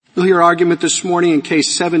We'll hear argument this morning in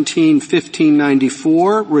Case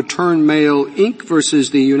 17-1594, Return Mail, Inc.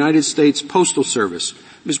 versus the United States Postal Service.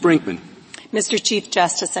 Ms. Brinkman. Mr. Chief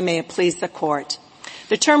Justice, and may it please the Court.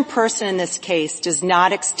 The term person in this case does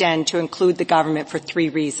not extend to include the government for three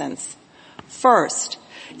reasons. First,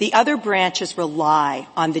 the other branches rely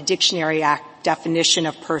on the Dictionary Act definition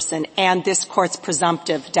of person and this Court's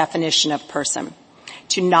presumptive definition of person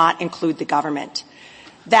to not include the government.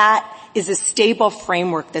 That is a stable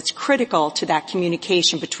framework that's critical to that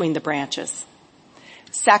communication between the branches.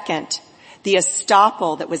 Second, the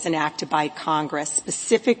estoppel that was enacted by Congress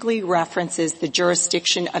specifically references the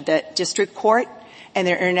jurisdiction of the District Court and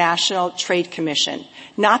the International Trade Commission,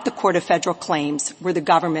 not the Court of Federal Claims where the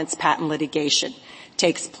government's patent litigation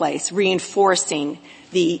takes place, reinforcing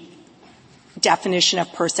the definition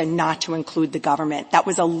of person not to include the government. That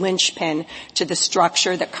was a linchpin to the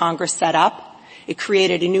structure that Congress set up. It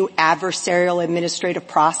created a new adversarial administrative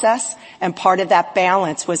process, and part of that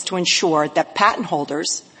balance was to ensure that patent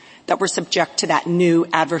holders that were subject to that new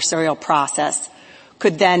adversarial process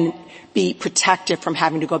could then be protected from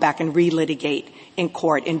having to go back and relitigate in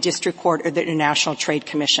court, in district court or the International Trade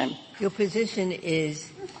Commission. Your position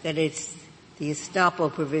is that it's the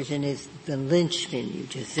estoppel provision is the linchpin, you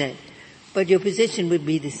just said. But your position would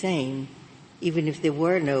be the same even if there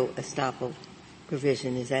were no estoppel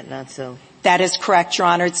provision. Is that not so? That is correct, Your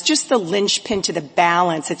Honor. It's just the linchpin to the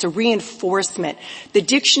balance. It's a reinforcement. The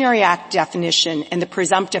Dictionary Act definition and the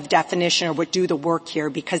presumptive definition are what do the work here,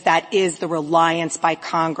 because that is the reliance by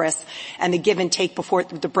Congress and the give and take before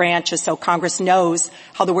the branches, so Congress knows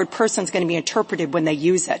how the word person is going to be interpreted when they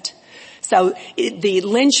use it. So the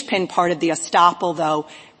linchpin part of the estoppel, though,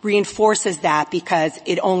 reinforces that because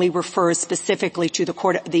it only refers specifically to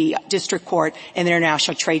the district court and the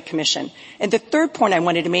International Trade Commission. And the third point I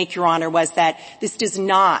wanted to make, Your Honor, was that this does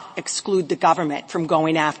not exclude the government from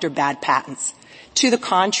going after bad patents. To the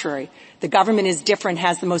contrary, the government is different,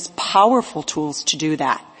 has the most powerful tools to do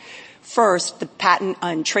that. First, the Patent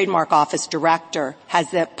and Trademark Office director has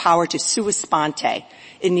the power to sua sponte,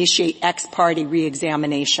 initiate ex parte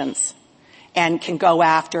reexaminations, and can go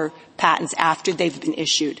after patents after they've been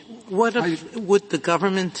issued. Would the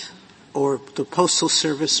government or the Postal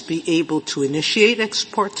Service be able to initiate ex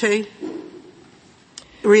parte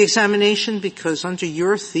reexamination? Because under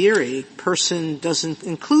your theory, person doesn't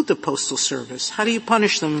include the Postal Service. How do you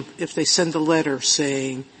punish them if they send a letter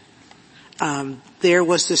saying, there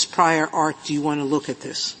was this prior art, do you want to look at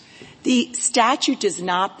this? The statute does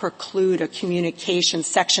not preclude a communication,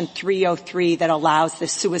 Section 303, that allows the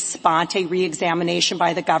sua sponte reexamination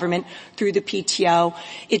by the government through the PTO.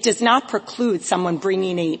 It does not preclude someone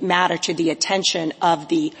bringing a matter to the attention of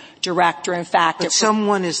the director. In fact, but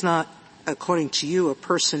someone is not, according to you, a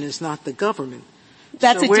person is not the government.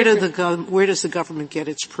 That's so where does the government get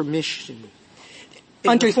its permission?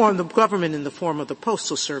 The government in the form of the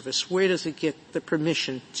Postal Service, where does it get the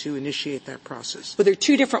permission to initiate that process? Well, there are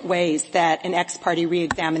two different ways that an ex parte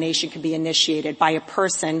reexamination can be initiated, by a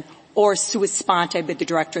person or sua sponte by the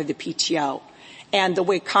director of the PTO. And the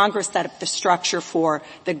way Congress set up the structure for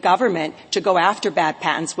the government to go after bad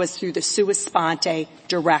patents was through the sua sponte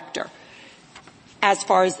director. As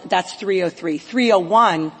far as that's 303.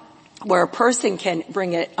 301, where a person can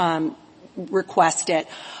bring it, request it.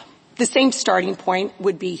 The same starting point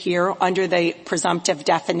would be here under the presumptive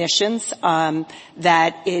definitions,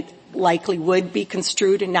 that it likely would be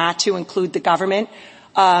construed and not to include the government.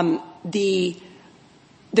 There's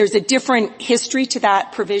a different history to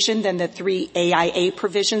that provision than the three AIA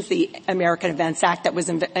provisions, the American Events Act that was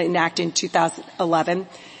enacted in 2011.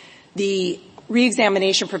 The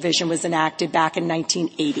reexamination provision was enacted back in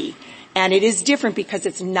 1980. And it is different because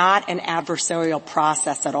it's not an adversarial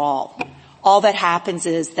process at all. All that happens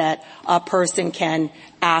is that a person can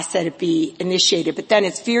ask that it be initiated, but then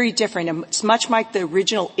it's very different. And it's much like the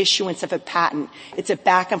original issuance of a patent. It's a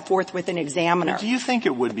back and forth with an examiner. Do you think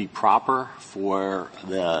it would be proper for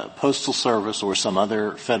the Postal Service or some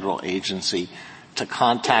other federal agency to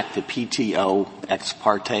contact the PTO ex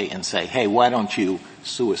parte and say, hey, why don't you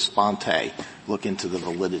sua sponte look into the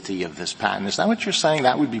validity of this patent? Is that what you're saying?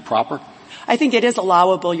 That would be proper? I think it is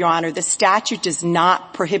allowable, Your Honor. The statute does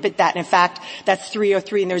not prohibit that. In fact, that's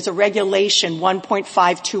 303, and there's a regulation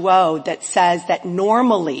 1.520 that says that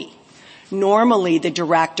normally the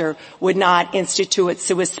director would not institute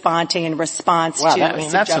sua sponte in response to a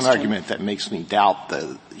suggestion. That's an argument that makes me doubt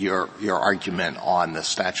your argument on the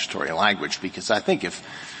statutory language, because I think if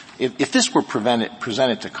this were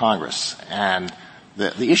presented to Congress and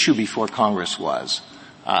the issue before Congress was,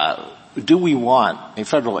 do we want a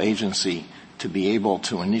federal agency to be able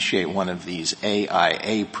to initiate one of these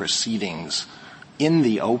AIA proceedings in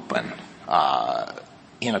the open,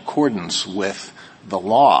 in accordance with the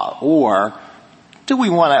law? Or do we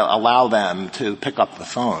want to allow them to pick up the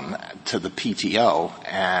phone to the PTO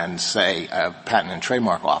and say, Patent and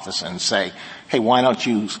Trademark Office, and say, hey, why don't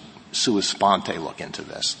you sua sponte look into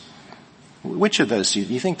this? Which of those do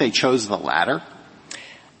you think they chose the latter?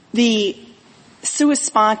 The sua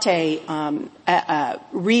sponte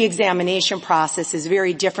re-examination process is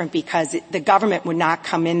very different because the government would not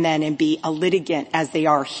come in then and be a litigant as they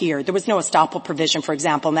are here. There was no estoppel provision, for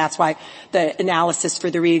example, and that's why the analysis for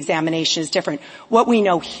the re-examination is different. What we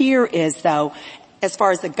know here is, though, as far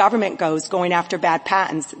as the government goes, going after bad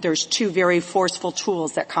patents, there's two very forceful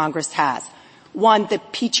tools that Congress has. One, the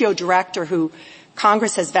PTO director, who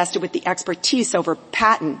Congress has vested with the expertise over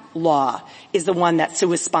patent law, is the one that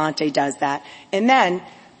sua sponte does that. And then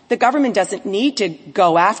the government doesn't need to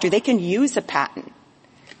go after. They can use a patent.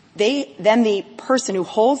 Then the person who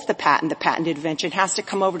holds the patented invention, has to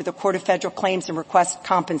come over to the Court of Federal Claims and request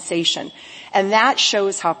compensation. And that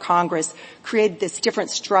shows how Congress created this different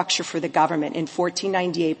structure for the government in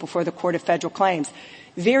 1498 before the Court of Federal Claims.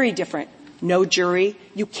 Very different. No jury.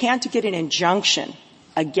 You can't get an injunction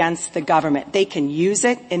against the government. They can use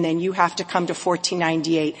it, and then you have to come to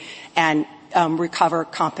 1498 and recover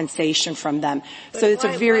compensation from them. But so it's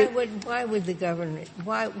why, a very why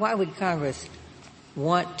would Congress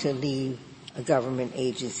want to leave a government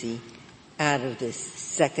agency out of this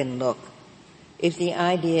second look if the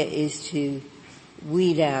idea is to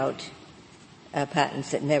weed out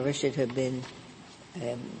patents that never should have been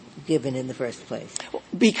given in the first place?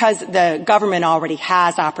 Because the government already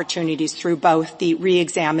has opportunities through both the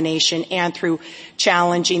re-examination and through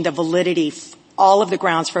challenging the validity. All of the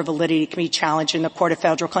grounds for validity can be challenged in the Court of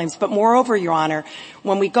Federal Claims. But moreover, Your Honor,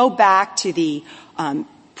 when we go back to the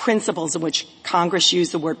principles in which Congress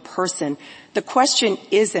used the word person, the question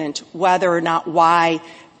isn't whether or not why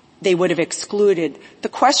they would have excluded. The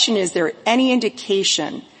question is there any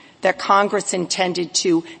indication that Congress intended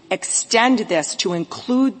to extend this to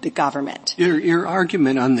include the government? Your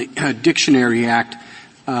argument on the Dictionary Act,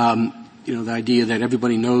 the idea that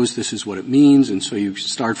everybody knows this is what it means, and so you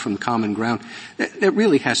start from common ground, that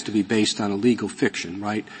really has to be based on a legal fiction,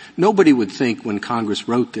 right? Nobody would think when Congress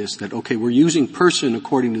wrote this that, okay, we're using person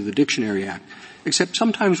according to the Dictionary Act, except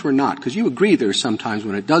sometimes we're not, because you agree there are some times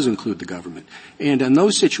when it does include the government. And in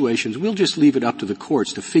those situations, we'll just leave it up to the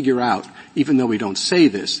courts to figure out, even though we don't say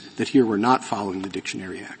this, that here we're not following the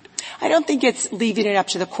Dictionary Act. I don't think it's leaving it up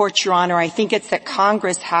to the courts, Your Honor. I think it's that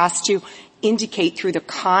Congress has to indicate through the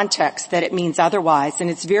context that it means otherwise, and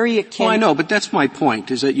it's very akin. Well, I know, but that's my point,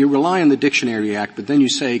 is that you rely on the Dictionary Act, but then you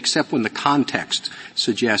say, except when the context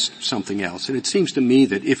suggests something else. And it seems to me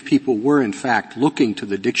that if people were, in fact, looking to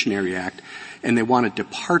the Dictionary Act and they want to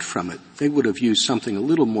depart from it, they would have used something a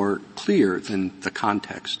little more clear than the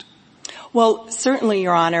context. Well, certainly,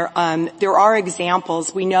 Your Honor. There are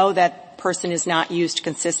examples. We know that person is not used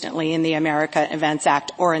consistently in the America Invents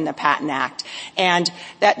Act or in the Patent Act. And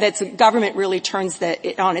that's government really turns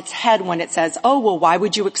it on its head when it says, oh, well, why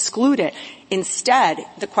would you exclude it? Instead,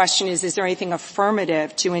 the question is there anything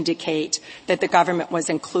affirmative to indicate that the government was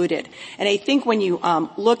included? And I think when you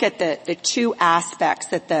look at the two aspects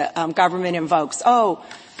that the government invokes,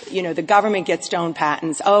 the government gets to own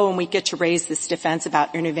patents, and we get to raise this defense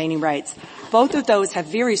about intervening rights. Both of those have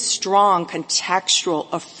very strong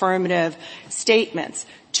contextual affirmative statements.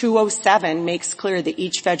 207 makes clear that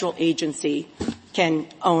each federal agency can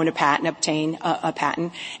own a patent, obtain a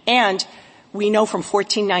patent. And we know from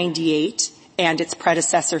 1498 and its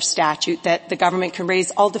predecessor statute that the government can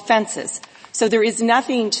raise all defenses. So there is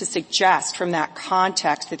nothing to suggest from that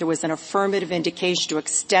context that there was an affirmative indication to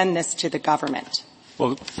extend this to the government.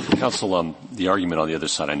 Well, counsel, the argument on the other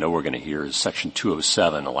side I know we're going to hear is Section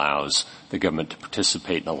 207 allows the government to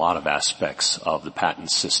participate in a lot of aspects of the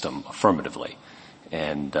patent system affirmatively.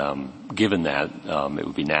 And given that, it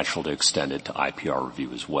would be natural to extend it to IPR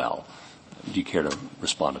review as well. Do you care to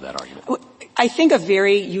respond to that argument? I think a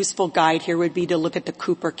very useful guide here would be to look at the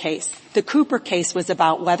Cooper case. The Cooper case was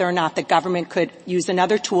about whether or not the government could use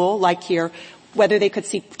another tool, like here, whether they could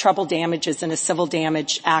seek treble damages in a civil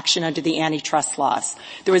damage action under the antitrust laws.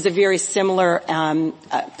 There was a very similar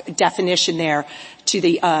definition there to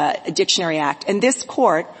the Dictionary Act. And this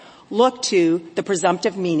court looked to the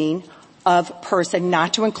presumptive meaning of person,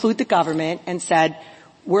 not to include the government, and said,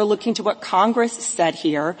 we're looking to what Congress said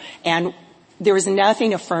here, and there is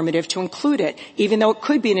nothing affirmative to include it, even though it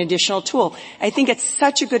could be an additional tool. I think it's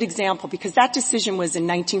such a good example because that decision was in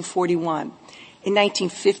 1941. In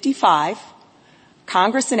 1955,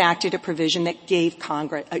 Congress enacted a provision that gave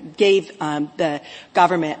the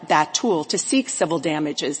government that tool to seek civil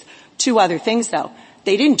damages. Two other things, though.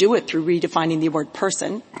 They didn't do it through redefining the word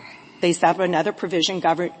person. They set up another provision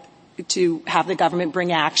to have the government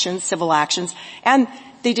bring actions, civil actions, and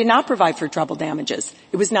they did not provide for treble damages.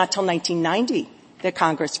 It was not till 1990 that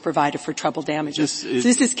Congress provided for treble damages. So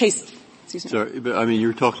this is case. Sorry, but I mean,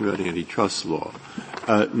 you're talking about antitrust law.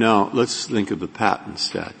 Now, let's think of the patent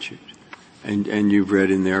statute, and you've read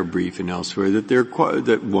in their brief and elsewhere that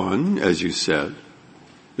that one, as you said,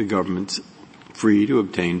 the government's free to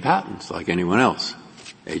obtain patents like anyone else,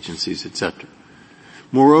 agencies, etc.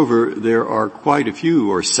 Moreover, there are quite a few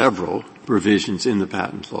or several provisions in the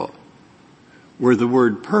patent law where the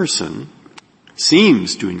word person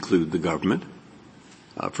seems to include the government.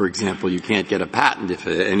 For example, you can't get a patent if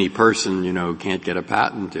any person, can't get a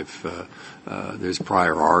patent if there's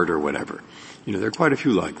prior art or whatever. There are quite a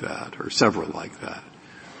few like that, or several like that.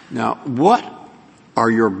 Now, what are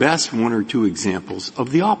your best one or two examples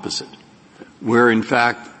of the opposite, where in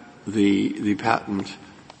fact the patent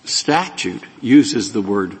statute uses the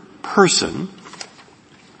word person,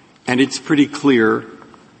 and it's pretty clear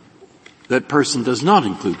that person does not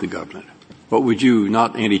include the government? What would you,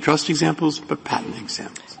 not antitrust examples, but patent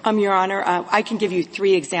examples? Your Honor, I can give you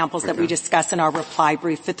three examples that we discuss in our reply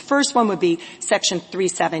brief. But the first one would be Section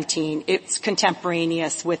 317. It's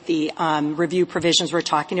contemporaneous with the review provisions we're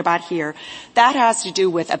talking about here. That has to do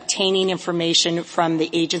with obtaining information from the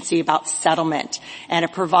agency about settlement. And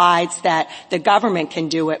it provides that the government can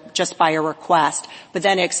do it just by a request. But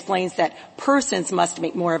then it explains that persons must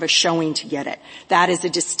make more of a showing to get it. That is a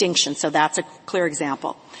distinction. So that's a clear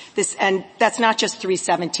example. And that's not just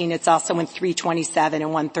 317, it's also in 327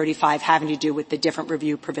 and 135 having to do with the different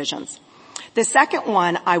review provisions. The second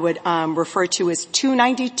one I would refer to is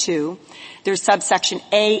 292. There's subsection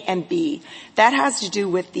A and B. That has to do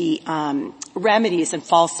with the remedies and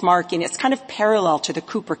false marking. It's kind of parallel to the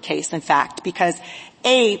Cooper case, in fact, because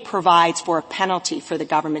A provides for a penalty for the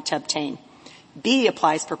government to obtain. B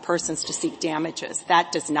applies for persons to seek damages.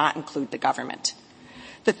 That does not include the government.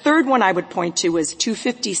 The third one I would point to is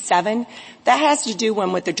 257. That has to do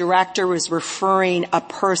when the director was referring a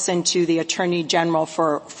person to the Attorney General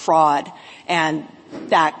for fraud, and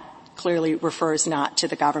that clearly refers not to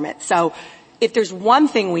the government. So if there's one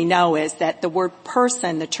thing we know is that the word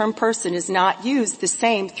person, the term person, is not used the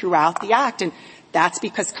same throughout the Act, and that's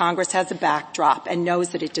because Congress has a backdrop and knows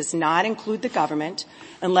that it does not include the government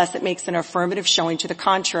unless it makes an affirmative showing to the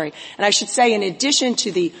contrary. And I should say, in addition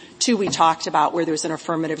to the two we talked about where there's an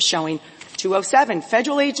affirmative showing, 207,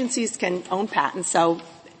 federal agencies can own patents, so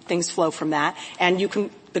things flow from that. And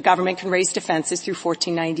the government can raise defenses through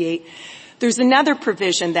 1498. There's another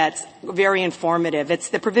provision that's very informative. It's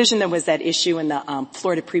the provision that was at issue in the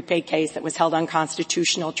Florida prepaid case that was held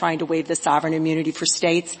unconstitutional, trying to waive the sovereign immunity for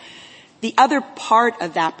states. The other part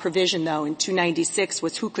of that provision, though, in 296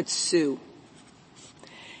 was who could sue.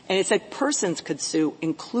 And it said persons could sue,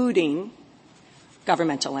 including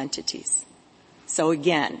governmental entities. So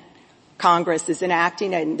again, Congress is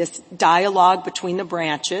enacting this dialogue between the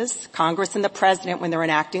branches. Congress and the President, when they're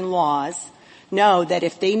enacting laws, know that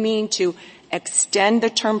if they mean to extend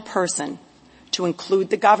the term person to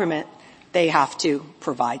include the government, they have to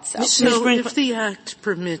provide so. So if the Act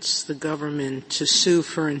permits the government to sue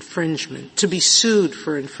for infringement, to be sued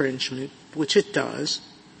for infringement, which it does,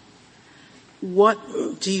 what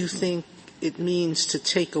do you think it means to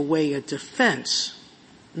take away a defense?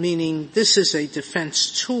 Meaning this is a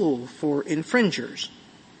defense tool for infringers.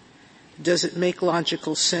 Does it make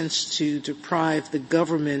logical sense to deprive the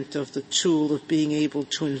government of the tool of being able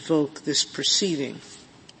to invoke this proceeding?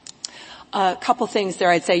 A couple things there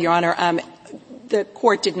I'd say, Your Honor. The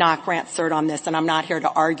court did not grant cert on this, and I'm not here to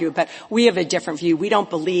argue, but we have a different view. We don't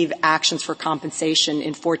believe actions for compensation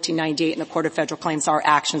in 1498 in the Court of Federal Claims are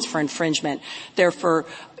actions for infringement. They're for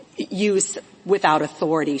use without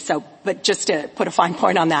authority. So, but just to put a fine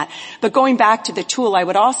point on that. But going back to the tool, I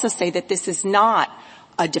would also say that this is not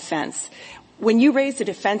a defense. When you raise a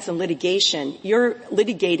defense in litigation, you're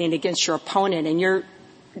litigating against your opponent and you're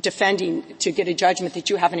defending to get a judgment that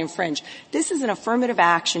you haven't infringed. This is an affirmative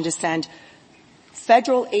action to send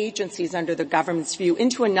federal agencies under the government's view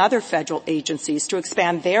into another federal agencies to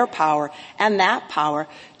expand their power and that power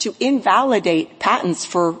to invalidate patents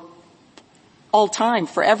for all time,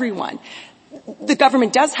 for everyone. The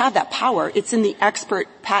government does have that power. It's in the expert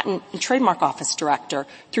patent and trademark office director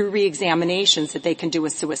through reexaminations that they can do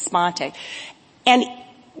with sua sponte. And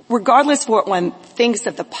regardless of what one thinks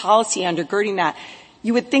of the policy undergirding that,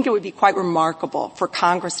 you would think it would be quite remarkable for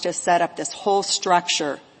Congress to set up this whole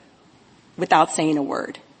structure without saying a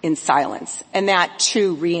word, in silence. And that,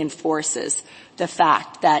 too, reinforces the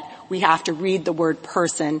fact that we have to read the word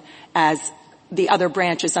person as the other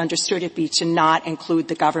branches understood it be to not include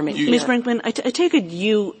the government here. Ms. Brinkman, I take it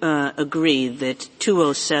you agree that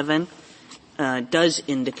 207 does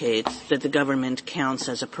indicate that the government counts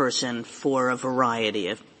as a person for a variety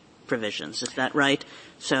of provisions. Is that right?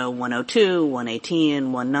 So 102,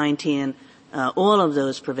 118, 119, all of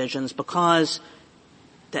those provisions, because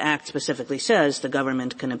the Act specifically says the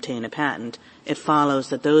government can obtain a patent, it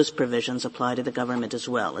follows that those provisions apply to the government as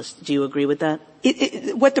well. Do you agree with that?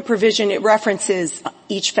 What the provision, it references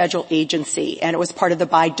each federal agency, and it was part of the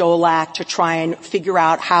Bayh-Dole Act to try and figure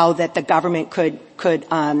out how that the government could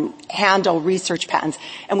handle research patents.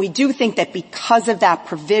 And we do think that because of that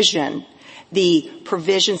provision, the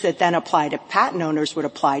provisions that then apply to patent owners would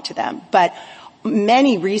apply to them. But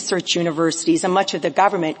many research universities and much of the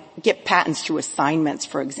government get patents through assignments,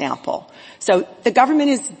 for example. So the government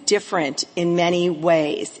is different in many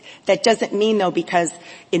ways. That doesn't mean, though, because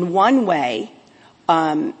in one way,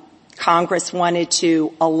 Congress wanted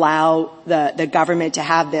to allow the government to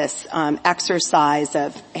have this exercise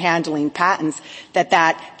of handling patents,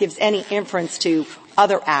 that gives any inference to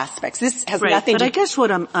other aspects. This has nothing to... But I guess what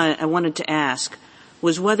I wanted to ask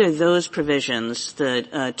was whether those provisions, the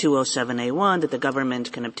 207A1, that the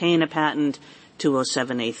government can obtain a patent,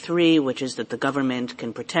 207A3, which is that the government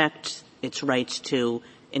can protect its rights to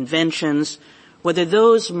inventions, whether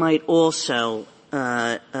those might also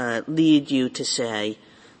lead you to say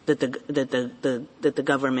that the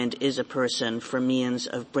government is a person for means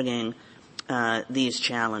of bringing these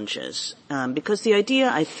challenges. Because the idea,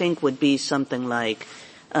 I think, would be something like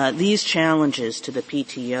these challenges to the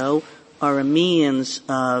PTO are a means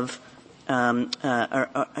of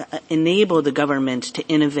enable the government to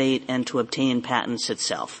innovate and to obtain patents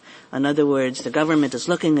itself. In other words, the government is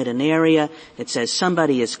looking at an area, it says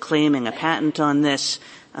somebody is claiming a patent on this,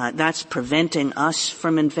 that's preventing us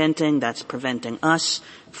from inventing, that's preventing us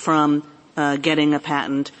from getting a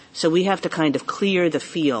patent. So we have to kind of clear the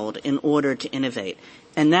field in order to innovate.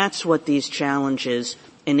 And that's what these challenges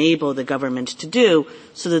enable the government to do,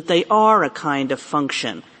 so that they are a kind of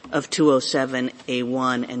function of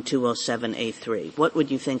 207A1 and 207A3. What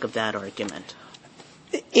would you think of that argument?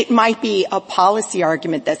 It might be a policy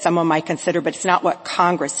argument that someone might consider, but it's not what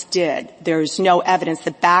Congress did. There's no evidence.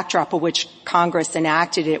 The backdrop of which Congress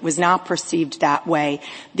enacted it was not perceived that way.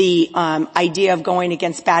 The idea of going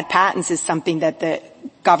against bad patents is something that the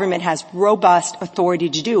government has robust authority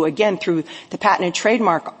to do, again, through the Patent and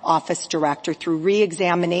Trademark Office Director, through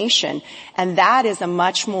reexamination. And that is a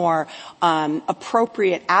much more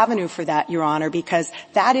appropriate avenue for that, Your Honor, because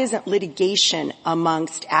that isn't litigation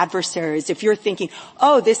amongst adversaries. If you're thinking,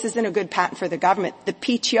 oh, this isn't a good patent for the government, the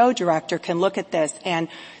PTO director can look at this, and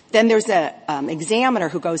then there's a examiner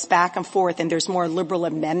who goes back and forth, and there's more liberal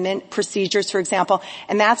amendment procedures, for example,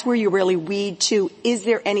 and that's where you really weed to, is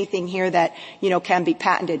there anything here that, can be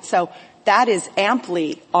patented? So that is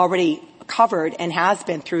amply already covered and has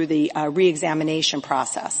been through the reexamination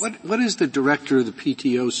process. What is the director of the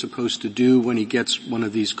PTO supposed to do when he gets one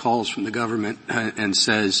of these calls from the government and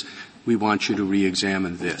says, we want you to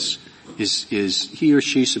reexamine this? Is he or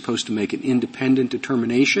she supposed to make an independent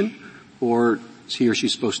determination, or is he or she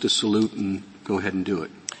supposed to salute and go ahead and do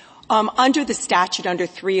it? Under the statute, under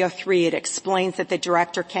 303, it explains that the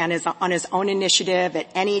director can, on his own initiative at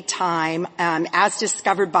any time, as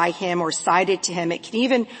discovered by him or cited to him, it can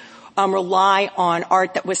even rely on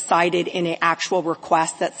art that was cited in an actual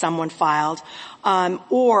request that someone filed,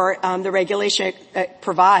 or the regulation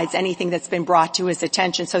provides anything that's been brought to his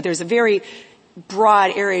attention. So there's a very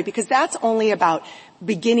broad area, because that's only about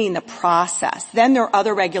beginning the process. Then there are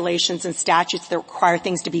other regulations and statutes that require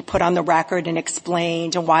things to be put on the record and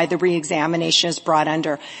explained, and why the reexamination is brought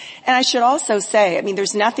under. And I should also say,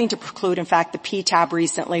 there's nothing to preclude. In fact, the PTAB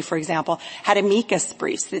recently, for example, had amicus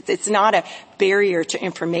briefs. It's not a barrier to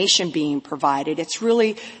information being provided. It's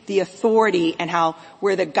really the authority and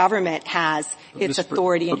where the government has its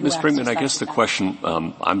authority. But Ms. Brinkman, I guess the question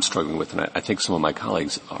I'm struggling with, and I think some of my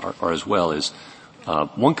colleagues are as well, is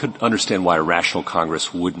one could understand why a rational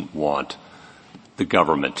Congress wouldn't want the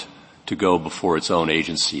government to go before its own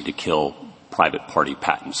agency to kill private party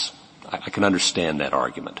patents. I can understand that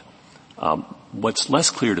argument. What's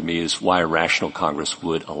less clear to me is why a rational Congress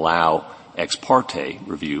would allow ex parte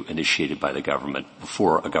review initiated by the government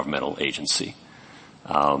before a governmental agency.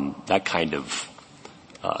 That kind of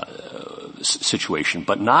situation,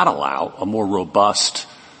 but not allow a more robust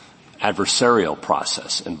adversarial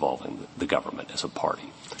process involving the government as a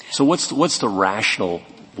party. So what's the rational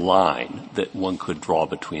line that one could draw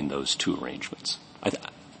between those two arrangements? I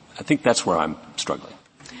think that's where I'm struggling.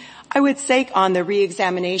 I would say on the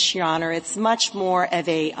reexamination, Your Honor, it's much more of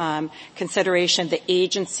a consideration of the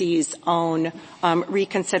agency's own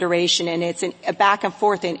reconsideration, and it's a back and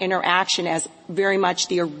forth and interaction as very much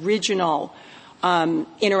the original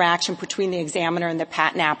interaction between the examiner and the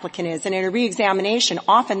patent applicant is. And in a reexamination,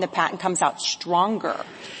 often the patent comes out stronger.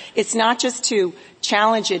 It's not just to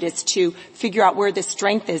challenge it, it's to figure out where the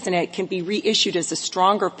strength is, and it can be reissued as a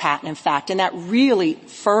stronger patent, in fact, and that really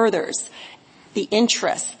furthers the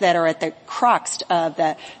interests that are at the crux of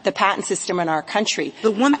the patent system in our country. The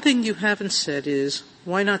one thing you haven't said is,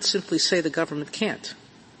 why not simply say the government can't?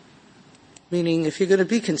 Meaning, if you're going to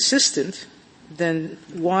be consistent, then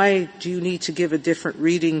why do you need to give a different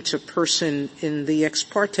reading to person in the ex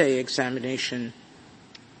parte examination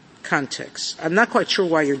context? I'm not quite sure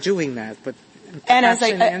why you're doing that, but and as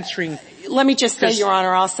answering. Let me just say, Your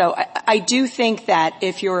Honor, also, I do think that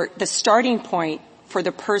if the starting point for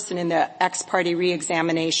the person in the ex parte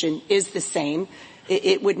reexamination is the same,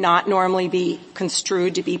 it would not normally be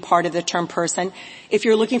construed to be part of the term person. If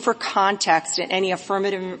you're looking for context and any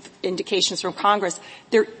affirmative indications from Congress,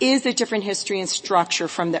 there is a different history and structure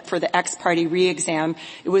for the ex parte reexam.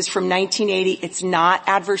 It was from 1980. It's not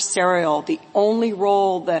adversarial. The only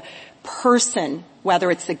role the person, whether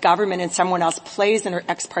it's the government and someone else, plays in an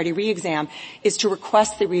ex parte reexam is to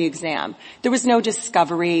request the reexam. There was no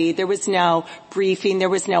discovery. There was no briefing. There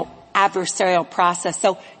was no adversarial process.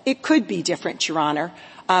 So it could be different, Your Honor.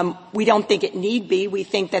 We don't think it need be. We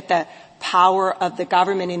think that the power of the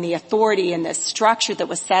government and the authority and the structure that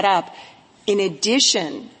was set up, in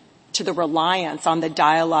addition to the reliance on the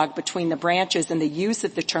dialogue between the branches and the use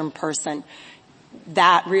of the term person,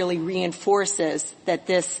 that really reinforces that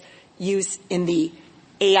this use in the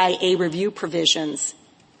AIA review provisions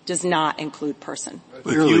does not include person. A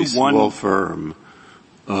fairly small firm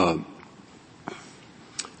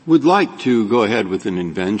would like to go ahead with an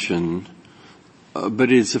invention,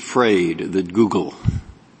 but is afraid that Google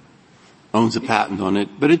owns a patent on it,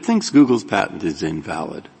 but it thinks Google's patent is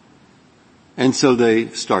invalid. And so they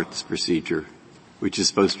start this procedure, which is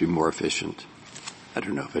supposed to be more efficient. I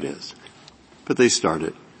don't know if it is. But they start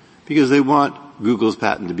it because they want Google's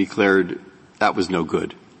patent to be declared that was no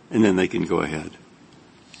good, and then they can go ahead.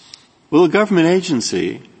 Well, a government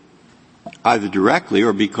agency, either directly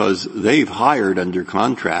or because they've hired under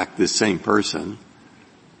contract this same person,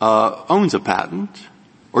 owns a patent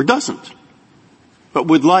or doesn't,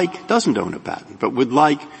 doesn't own a patent, but would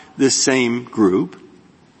like this same group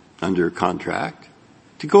under contract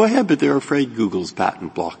to go ahead, but they're afraid Google's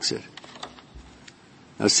patent blocks it.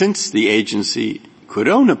 Now, since the agency could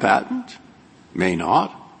own a patent, may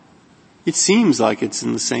not, it seems like it's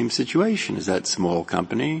in the same situation as that small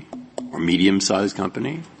company or medium-sized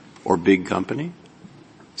company or big company.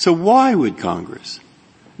 So why would Congress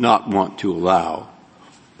not want to allow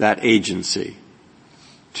that agency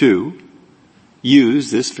to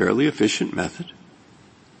use this fairly efficient method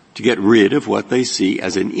to get rid of what they see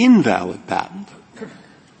as an invalid patent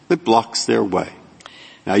that blocks their way?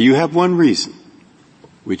 Now, you have one reason,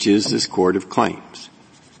 which is this Court of Claims,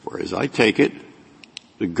 whereas I take it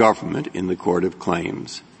the government in the Court of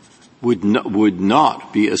Claims would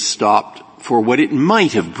not be estopped for what it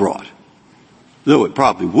might have brought, though it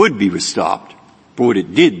probably would be estopped for what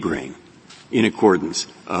it did bring in accordance,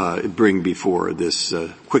 bring before this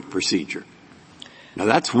quick procedure. Now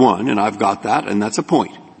that's one, and I've got that, and that's a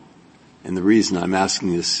point. And the reason I'm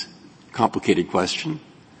asking this complicated question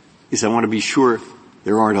is I want to be sure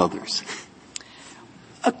there aren't others.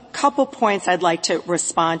 A couple points I'd like to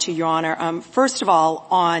respond to, Your Honor. First of all,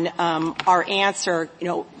 on our answer,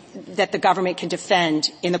 that the government can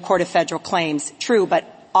defend in the Court of Federal Claims, true,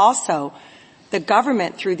 but also the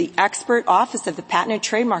government, through the expert office of the Patent and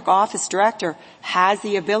Trademark Office Director, has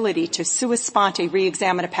the ability to sua sponte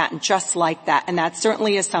re-examine a patent just like that, and that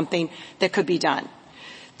certainly is something that could be done.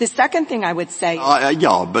 The second thing I would say...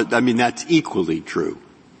 yeah, but I mean that's equally true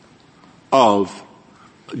of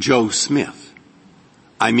Joe Smith.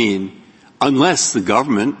 I mean, unless the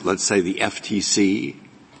government, let's say the FTC,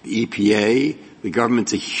 the EPA, the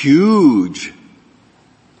government's a huge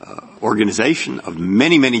organization of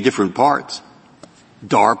many, many different parts,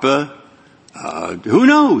 DARPA, who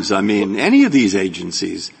knows? I mean, any of these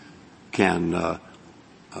agencies can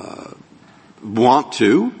want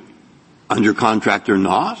to, under contract or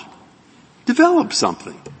not, develop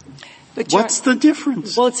something. But what's the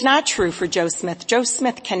difference? Well, it's not true for Joe Smith. Joe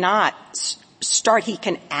Smith cannot start. He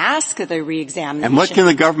can ask the reexamination. And what can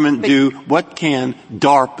the government do? What can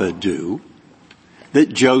DARPA do that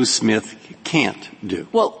Joe Smith can't do?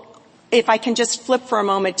 Well, if I can just flip for a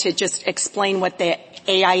moment to just explain what the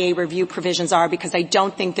AIA review provisions are, because I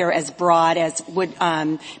don't think they're as broad as would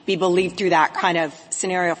be believed through that kind of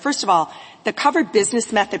scenario. First of all, the covered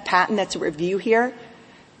business method patent that's at review here,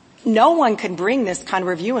 no one can bring this kind of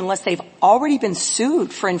review unless they've already been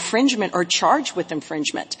sued for infringement or charged with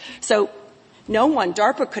infringement. So no one,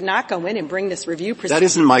 DARPA could not go in and bring this review proceeding. That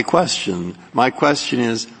isn't my question. My question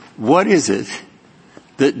is, what is it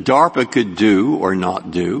that DARPA could do or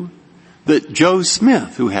not do that Joe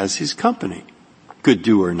Smith, who has his company, could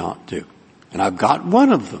do or not do? And I've got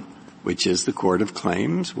one of them, which is the Court of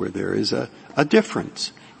Claims, where there is a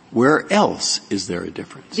difference. Where else is there a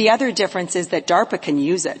difference? The other difference is that DARPA can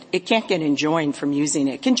use it. It can't get enjoined from using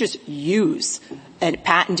it. It can just use a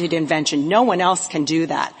patented invention. No one else can do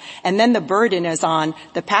that. And then the burden is on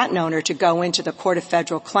the patent owner to go into the Court of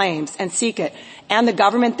Federal Claims and seek it. And the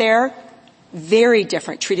government there, very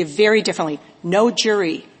different, treated very differently. No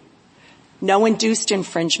jury, no induced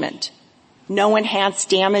infringement, no enhanced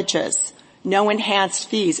damages, no enhanced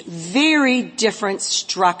fees. Very different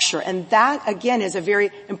structure. And that, again, is a very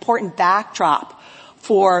important backdrop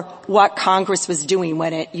for what Congress was doing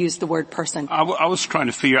when it used the word person. I was trying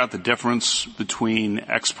to figure out the difference between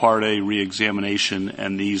ex parte reexamination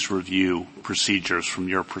and these review procedures from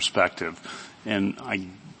your perspective. And I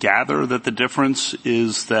gather that the difference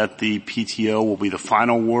is that the PTO will be the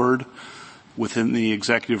final word within the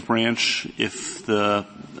executive branch if the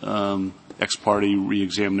ex parte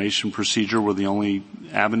reexamination procedure were the only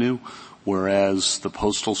avenue, whereas the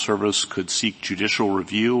Postal Service could seek judicial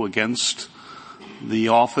review against the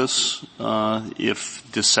office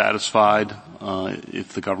if dissatisfied,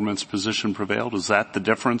 if the government's position prevailed. Is that the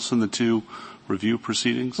difference in the two review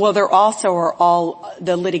proceedings? Well, there also are all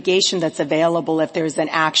the litigation that's available if there's an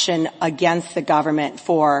action against the government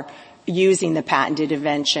for using the patented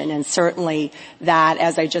invention. And certainly that,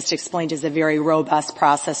 as I just explained, is a very robust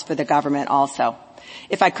process for the government also.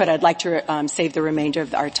 If I could, I'd like to save the remainder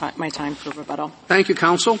of my time for rebuttal. Thank you,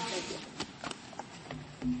 counsel.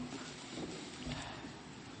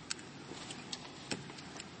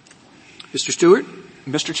 Mr. Stewart.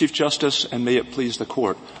 Mr. Chief Justice, and may it please the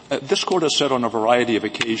Court. This Court has said on a variety of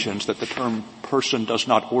occasions that the term person does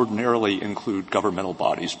not ordinarily include governmental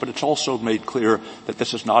bodies, but it's also made clear that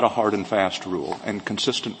this is not a hard and fast rule. And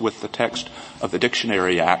consistent with the text of the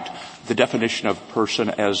Dictionary Act, the definition of person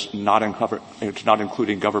as not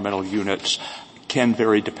including governmental units can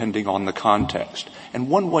vary depending on the context. And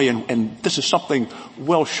one way, and this is something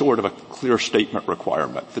well short of a clear statement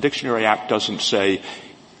requirement. The Dictionary Act doesn't say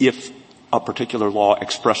if a particular law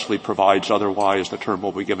expressly provides otherwise, the term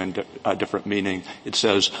will be given a different meaning. It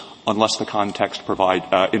says unless the context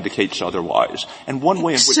indicates otherwise. And one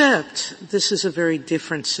way in which Except this is a very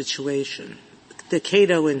different situation. The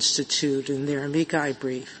Cato Institute, in their amici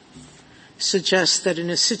brief, suggests that in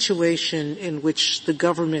a situation in which the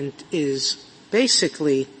government is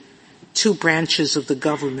basically two branches of the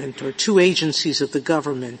government or two agencies of the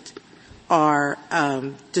government are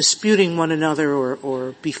disputing one another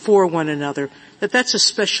or before one another, that's a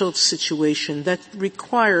special situation that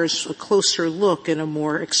requires a closer look and a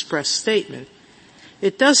more express statement.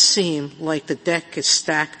 It does seem like the deck is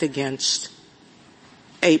stacked against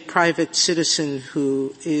a private citizen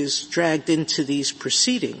who is dragged into these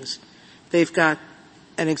proceedings. They've got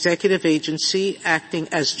an executive agency acting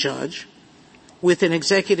as judge with an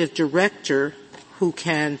executive director who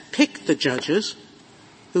can pick the judges,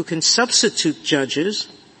 who can substitute judges,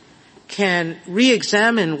 can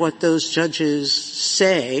re-examine what those judges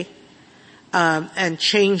say, and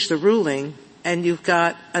change the ruling, and you've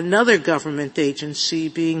got another government agency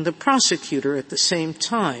being the prosecutor at the same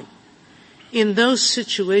time. In those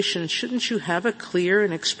situations, shouldn't you have a clear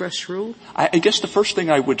and express rule? I guess the first thing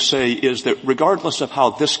I would say is that regardless of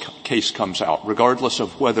how this case comes out, regardless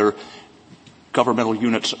of whether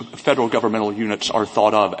federal governmental units are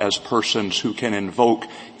thought of as persons who can invoke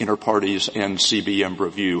inter partes and CBM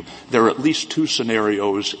review, there are at least two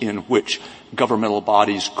scenarios in which governmental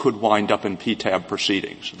bodies could wind up in PTAB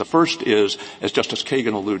proceedings. The first is, as Justice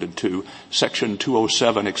Kagan alluded to, Section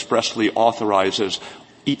 207 expressly authorizes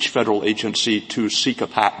each federal agency to seek a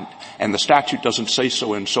patent. And the statute doesn't say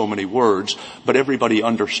so in so many words, but everybody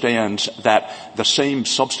understands that the same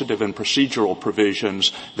substantive and procedural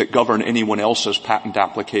provisions that govern anyone else's patent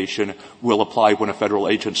application will apply when a federal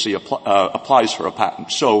agency applies for a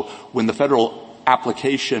patent. So when the federal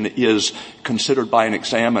application is considered by an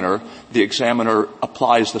examiner, the examiner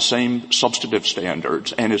applies the same substantive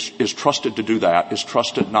standards and is trusted to do that, is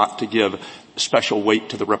trusted not to give special weight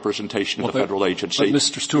to the representation of the federal agency. But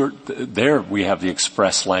Mr. Stewart, there we have the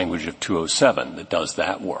express language of 207 that does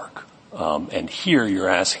that work. And here you're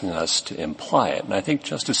asking us to imply it. And I think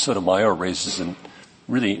Justice Sotomayor raises a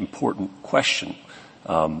really important question.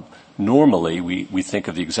 Normally, we think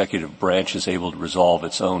of the executive branch as able to resolve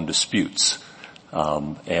its own disputes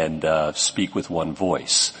and speak with one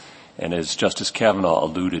voice. And as Justice Kavanaugh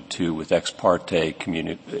alluded to with ex parte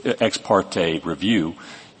review,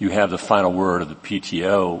 you have the final word of the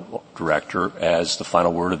PTO director as the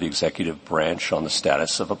final word of the executive branch on the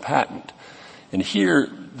status of a patent. And here,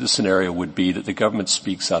 the scenario would be that the government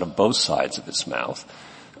speaks out of both sides of its mouth,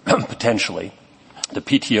 potentially. The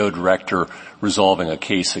PTO director resolving a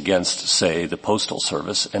case against, say, the Postal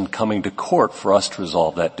Service and coming to court for us to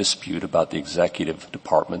resolve that dispute about the executive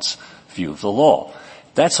department's view of the law.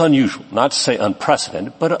 That's unusual. Not to say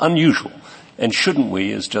unprecedented, but unusual. And shouldn't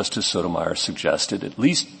we, as Justice Sotomayor suggested, at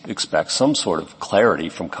least expect some sort of clarity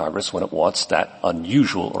from Congress when it wants that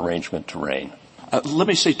unusual arrangement to reign? Let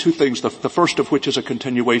me say two things, the first of which is a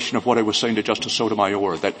continuation of what I was saying to Justice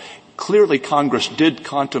Sotomayor, that clearly Congress did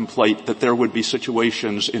contemplate that there would be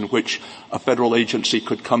situations in which a federal agency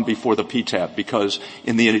could come before the PTAB, because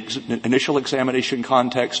in the initial examination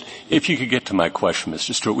context... If you could get to my question,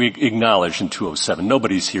 Mr. Stewart, we acknowledge in 207,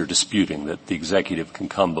 nobody's here disputing that the executive can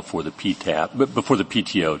come before the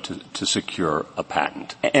PTO to secure a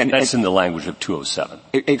patent. And that's in the language of 207.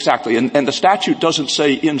 Exactly. And the statute doesn't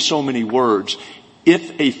say in so many words,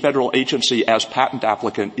 if a federal agency as patent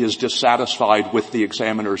applicant is dissatisfied with the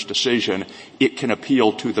examiner's decision, it can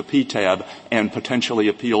appeal to the PTAB and potentially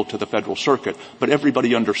appeal to the Federal Circuit. But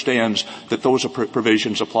everybody understands that those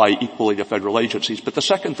provisions apply equally to federal agencies. But the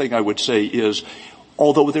second thing I would say is,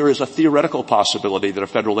 although there is a theoretical possibility that a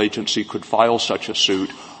federal agency could file such a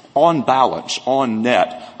suit, on balance, on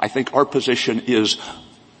net, I think our position is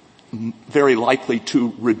very likely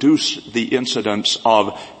to reduce the incidence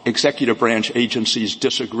of executive branch agencies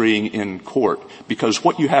disagreeing in court. Because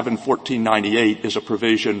what you have in 1498 is a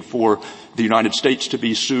provision for the United States to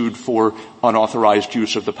be sued for unauthorized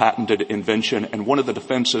use of the patented invention, and one of the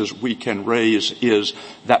defenses we can raise is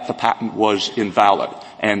that the patent was invalid.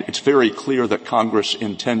 And it's very clear that Congress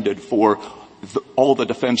intended for all the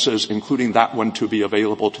defenses, including that one, to be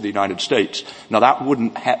available to the United States. Now, that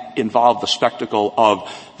wouldn't involve the spectacle of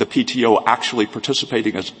the PTO actually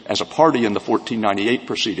participating as a party in the 1498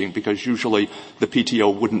 proceeding, because usually the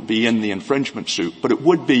PTO wouldn't be in the infringement suit. But it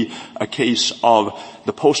would be a case of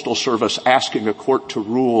the Postal Service asking a court to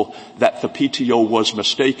rule that the PTO was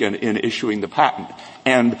mistaken in issuing the patent.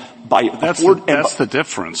 And that's the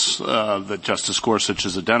difference that Justice Gorsuch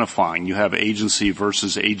is identifying. You have agency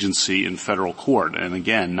versus agency in federal court, and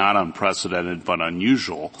again, not unprecedented but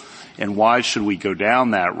unusual. And why should we go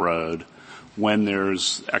down that road when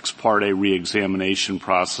there's ex parte reexamination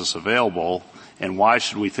process available? And why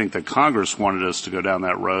should we think that Congress wanted us to go down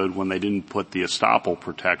that road when they didn't put the estoppel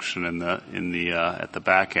protection at the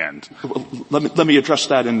back end? Let me address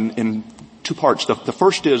that in two parts. The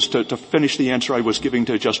first is to finish the answer I was giving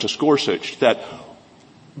to Justice Gorsuch, that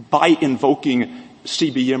by invoking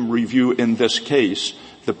CBM review in this case,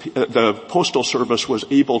 the Postal Service was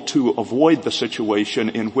able to avoid the situation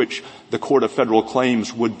in which the Court of Federal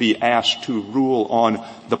Claims would be asked to rule on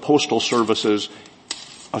the Postal Service's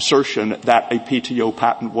assertion that a PTO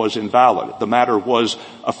patent was invalid. The matter was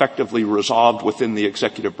effectively resolved within the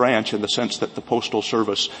executive branch in the sense that the Postal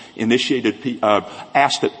Service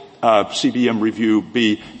asked that CBM review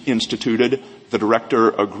be instituted. The director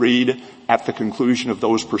agreed. At the conclusion of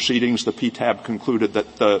those proceedings, the PTAB concluded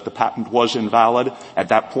that the patent was invalid. At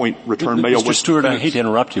that point, return mail was... Mr. Stewart, I hate to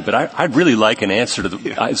interrupt you, but I'd really like an answer to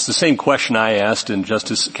it's the same question I asked and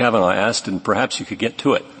Justice Kavanaugh asked, and perhaps you could get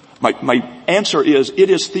to it. My answer is,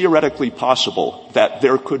 it is theoretically possible that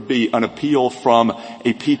there could be an appeal from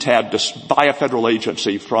a PTAB by a federal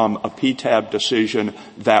agency from a PTAB decision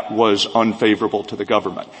that was unfavorable to the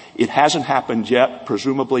government. It hasn't happened yet.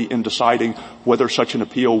 Presumably, in deciding whether such an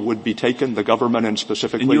appeal would be taken, the government and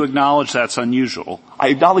specifically... And you acknowledge that's unusual. I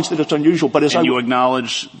acknowledge that it's unusual, but as you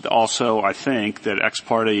acknowledge also, I think, that ex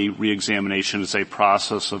parte reexamination is a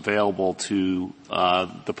process available to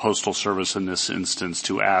the Postal Service in this instance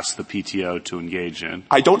to ask the PTO to engage in.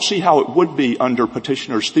 I don't see how it would be under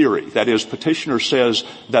petitioner's theory. That is, petitioner says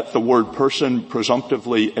that the word person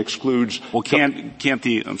presumptively excludes... Well,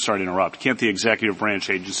 I'm sorry to interrupt, can't the executive branch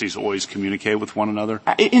agencies always communicate with one another?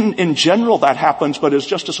 In general, that happens, but as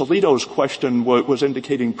Justice Alito's question was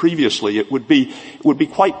indicating previously, it would be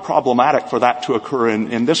quite problematic for that to occur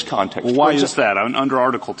in this context. Well, why is that? Under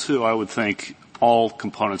Article 2, I would think all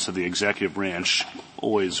components of the executive branch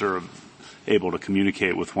always are able to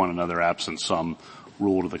communicate with one another absent some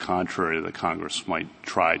rule to the contrary that Congress might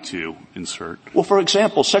try to insert? Well, for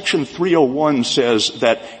example, Section 301 says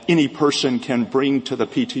that any person can bring to the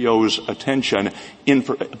PTO's attention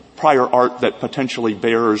prior art that potentially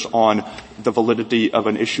bears on the validity of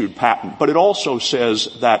an issued patent. But it also says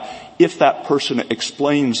that if that person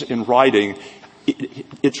explains in writing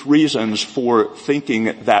its reasons for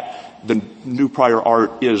thinking that the new prior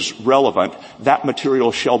art is relevant, that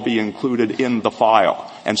material shall be included in the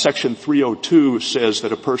file. And Section 302 says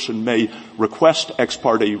that a person may request ex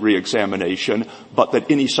parte reexamination, but that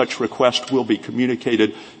any such request will be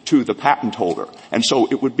communicated to the patent holder. And so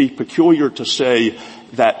it would be peculiar to say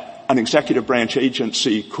that an executive branch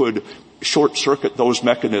agency could short-circuit those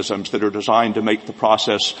mechanisms that are designed to make the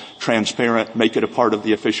process transparent, make it a part of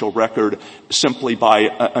the official record simply by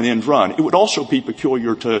an end run. It would also be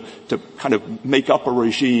peculiar to kind of make up a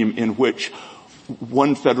regime in which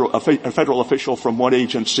a federal official from one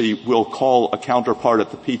agency will call a counterpart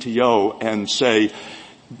at the PTO and say,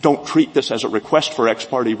 don't treat this as a request for ex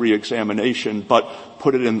parte reexamination, but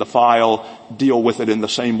put it in the file, deal with it in the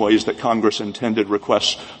same ways that Congress intended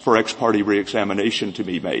requests for ex parte reexamination to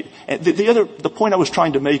be made. And the point I was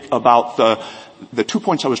trying to make about the 2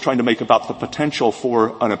 points I was trying to make about the potential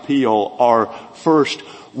for an appeal are, first,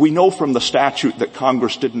 we know from the statute that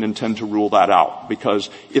Congress didn't intend to rule that out, because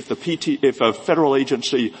if a federal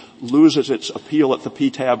agency loses its appeal at the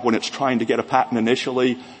PTAB when it's trying to get a patent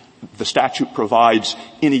initially, the statute provides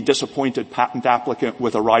any disappointed patent applicant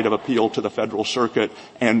with a right of appeal to the Federal Circuit,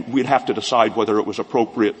 and we'd have to decide whether it was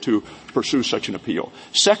appropriate to pursue such an appeal.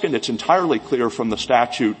 Second, it's entirely clear from the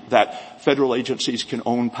statute that federal agencies can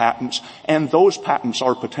own patents, and those patents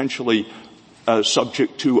are potentially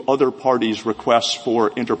subject to other parties' requests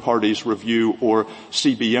for inter partes review or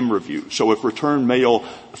CBM review. So if Return Mail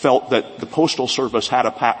felt that the Postal Service had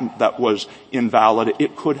a patent that was invalid,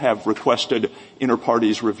 it could have requested inter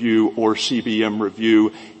partes review or CBM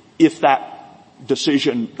review if that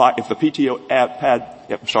decision if the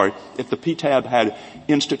PTAB had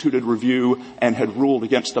instituted review and had ruled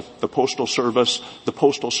against the Postal Service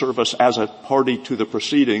as a party to the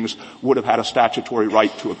proceedings would have had a statutory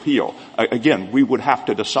right to appeal. Again, we would have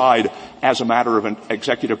to decide as a matter of an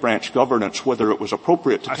executive branch governance whether it was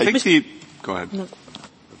appropriate to take. Go ahead. No.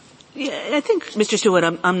 Yeah, I think, Mr. Stewart,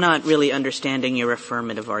 I'm not really understanding your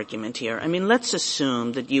affirmative argument here. I mean, let's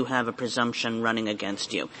assume that you have a presumption running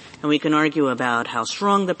against you. And we can argue about how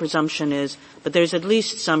strong the presumption is, but there's at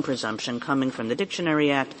least some presumption coming from the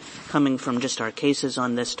Dictionary Act, coming from just our cases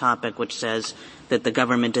on this topic, which says that the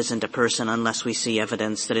government isn't a person unless we see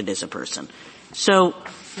evidence that it is a person. So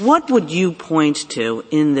what would you point to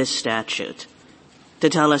in this statute to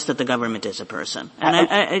tell us that the government is a person?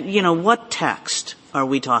 And what text are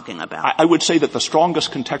we talking about? I would say that the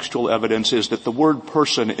strongest contextual evidence is that the word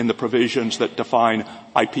person in the provisions that define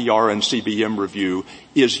IPR and CBM review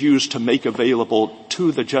is used to make available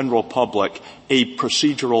to the general public a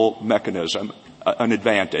procedural mechanism, an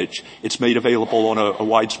advantage. It's made available on a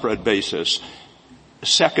widespread basis.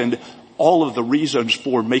 Second, all of the reasons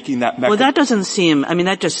for making that mechanism. Well, that doesn't seem,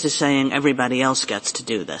 that just is saying everybody else gets to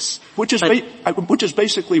do this. Which is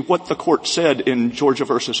basically what the court said in Georgia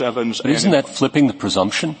versus Evans. But isn't that flipping the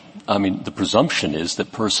presumption? The presumption is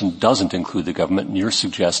that person doesn't include the government, and you're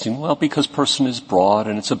suggesting, well, because person is broad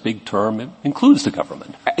and it's a big term, it includes the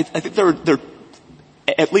government. I think there are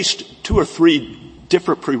at least 2 or 3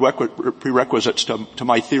 different prerequisites to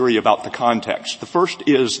my theory about the context. The first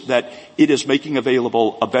is that it is making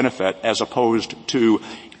available a benefit as opposed to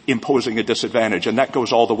imposing a disadvantage, and that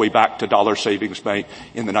goes all the way back to Dollar Savings Bank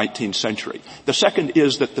in the 19th century. The second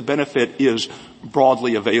is that the benefit is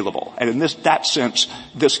broadly available. And in that sense,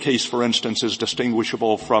 this case, for instance, is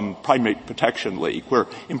distinguishable from Primate Protection League, where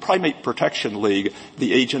in Primate Protection League,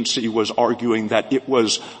 the agency was arguing that it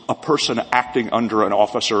was a person acting under an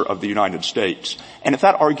officer of the United States. And if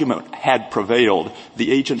that argument had prevailed,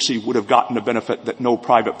 the agency would have gotten a benefit that no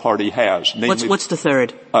private party has. Namely, what's the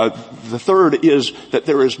third? The third is that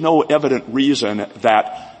there is no evident reason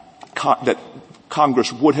that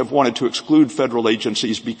Congress would have wanted to exclude federal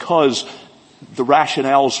agencies because the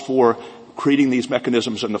rationales for creating these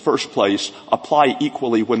mechanisms in the first place apply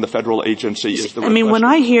equally when the federal agency is the requester. When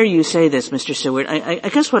I hear you say this, Mr. Stewart, I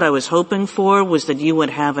guess what I was hoping for was that you would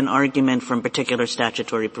have an argument from particular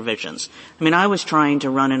statutory provisions. I was trying to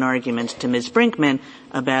run an argument to Ms. Brinkman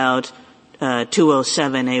about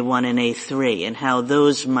 207A1 and A3 and how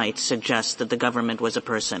those might suggest that the government was a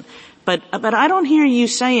person. But I don't hear you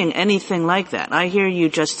saying anything like that. I hear you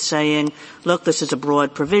just saying, look, this is a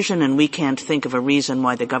broad provision and we can't think of a reason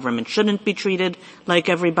why the government shouldn't be treated like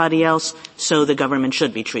everybody else, so the government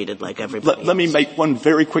should be treated like everybody else. Let me make one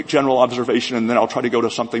very quick general observation, and then I'll try to go to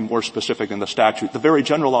something more specific in the statute. The very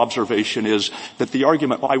general observation is that the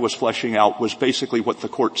argument I was fleshing out was basically what the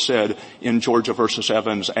court said in Georgia versus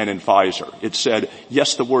Evans and in Pfizer. It said,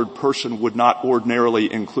 yes, the word person would not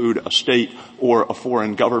ordinarily include a state or a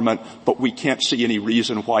foreign government, but we can't see any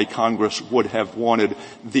reason why Congress would have wanted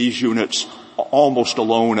these units almost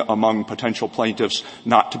alone among potential plaintiffs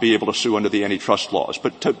not to be able to sue under the antitrust laws.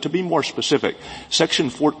 But to be more specific, Section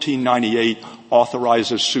 1498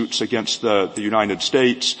 authorizes suits against the United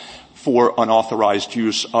States for unauthorized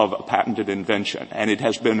use of a patented invention. And it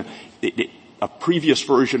has been a previous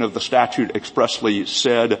version of the statute expressly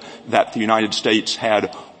said that the United States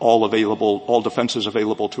had all defenses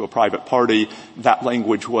available to a private party. That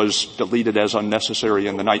language was deleted as unnecessary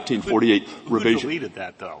in the 1948 revision. Who deleted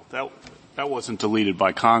that, though? That wasn't deleted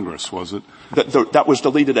by Congress, was it? That was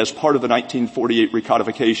deleted as part of the 1948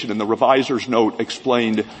 recodification, and the reviser's note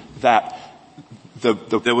explained that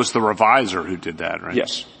There was the reviser who did that, right?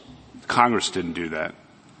 Yes. Congress didn't do that.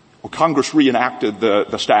 Well, Congress reenacted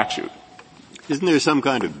the statute. Isn't there some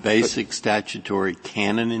kind of basic statutory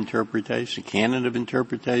canon of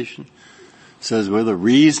interpretation? Says where the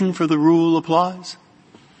reason for the rule applies,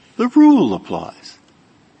 the rule applies.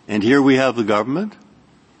 And here we have the government,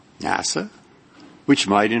 NASA, which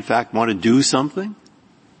might in fact want to do something,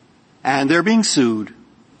 and they're being sued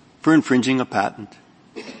for infringing a patent.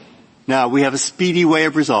 Now, we have a speedy way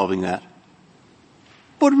of resolving that.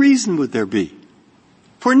 What reason would there be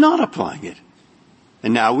for not applying it?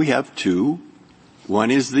 And now we have two.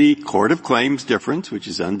 One is the Court of Claims difference, which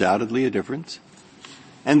is undoubtedly a difference.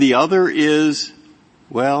 And the other is,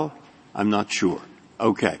 well, I'm not sure.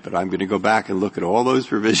 Okay, but I'm going to go back and look at all those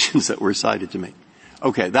provisions that were cited to me.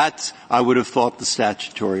 Okay, that's, I would have thought, the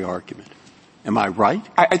statutory argument. Am I right?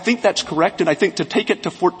 I think that's correct, and I think to take it to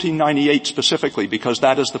 1498 specifically, because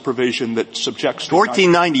that is the provision that subjects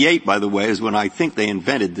 1498, by the way, is when I think they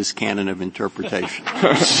invented this canon of interpretation.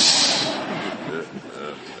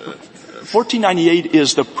 1498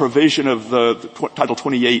 is the provision of the Title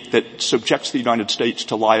 28 that subjects the United States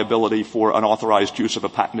to liability for unauthorized use of a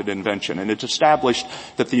patented invention. And it's established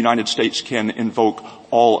that the United States can invoke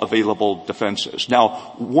all available defenses.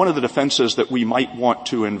 Now, one of the defenses that we might want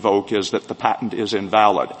to invoke is that the patent is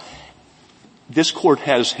invalid. This Court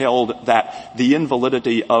has held that the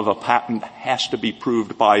invalidity of a patent has to be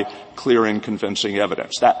proved by clear and convincing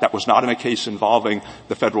evidence. That was not in a case involving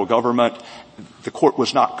the federal government. The Court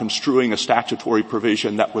was not construing a statutory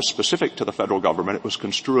provision that was specific to the federal government. It was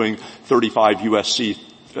construing 35 U.S.C.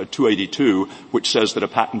 282, which says that a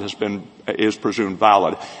patent is presumed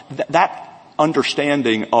valid. That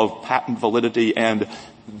understanding of patent validity and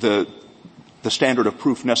the standard of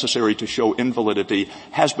proof necessary to show invalidity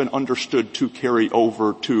has been understood to carry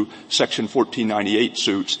over to Section 1498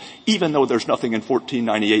 suits, even though there's nothing in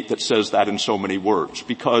 1498 that says that in so many words,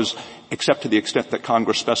 because except to the extent that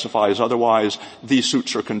Congress specifies otherwise, these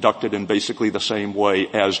suits are conducted in basically the same way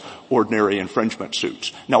as ordinary infringement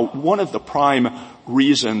suits. Now, one of the prime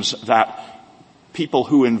reasons that people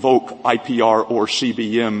who invoke IPR or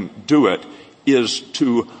CBM do it is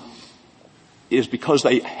because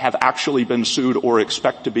they have actually been sued or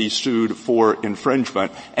expect to be sued for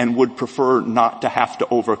infringement and would prefer not to have to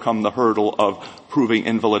overcome the hurdle of proving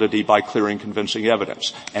invalidity by clear and convincing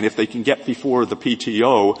evidence. And if they can get before the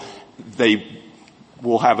PTO, they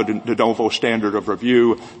will have a de novo standard of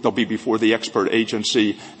review. They'll be before the expert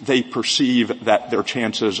agency. They perceive that their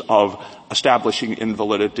chances of establishing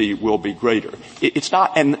invalidity will be greater. It's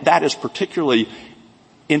not, and that is particularly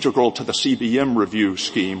integral to the CBM review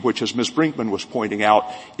scheme, which, as Ms. Brinkman was pointing out,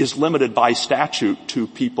 is limited by statute to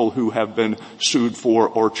people who have been sued for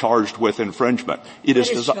or charged with infringement. What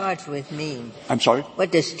does charged with mean? I'm sorry?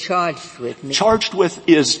 What does charged with mean? Charged with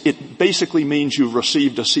it basically means you've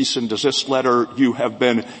received a cease and desist letter. You have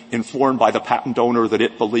been informed by the patent owner that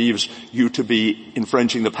it believes you to be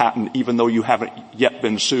infringing the patent, even though you haven't yet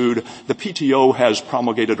been sued. The PTO has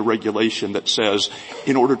promulgated a regulation that says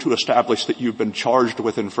in order to establish that you've been charged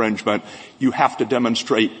with infringement, you have to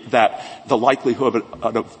demonstrate that the likelihood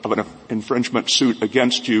of an infringement suit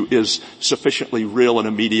against you is sufficiently real and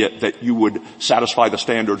immediate that you would satisfy the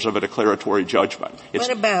standards of a declaratory judgment.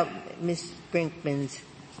 What about Ms. Brinkman's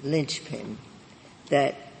linchpin,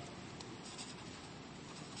 that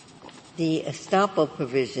the estoppel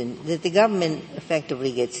provision, that the government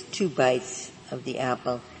effectively gets 2 bites of the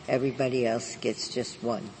apple, everybody else gets just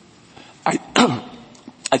one?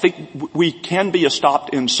 I think we can be estopped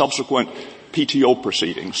in subsequent PTO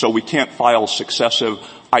proceedings, so we can't file successive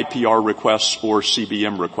IPR requests or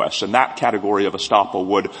CBM requests, and that category of estoppel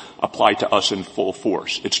would apply to us in full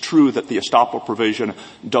force. It's true that the estoppel provision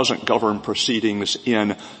doesn't govern proceedings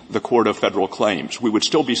in the Court of Federal Claims. We would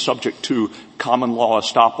still be subject to common law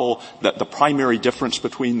estoppel. That the primary difference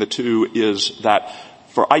between the two is that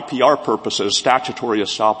for IPR purposes, statutory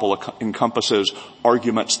estoppel encompasses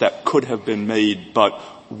arguments that could have been made but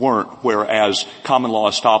weren't, whereas common law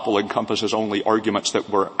estoppel encompasses only arguments that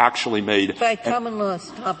were actually made. By common law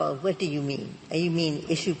estoppel, what do you mean? You mean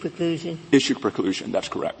issue preclusion? Issue preclusion, that's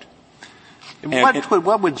correct.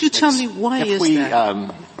 What would you tell me why is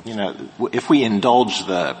that? If we indulge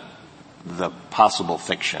the possible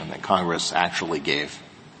fiction that Congress actually gave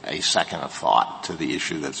a second of thought to the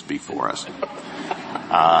issue that's before us,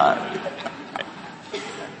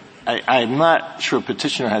 I'm not sure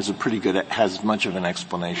Petitioner has much of an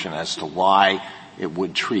explanation as to why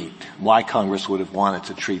Congress would have wanted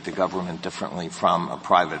to treat the government differently from a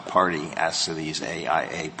private party as to these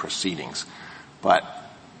AIA proceedings. But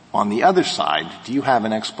on the other side, do you have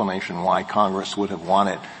an explanation why Congress would have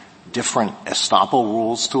wanted different estoppel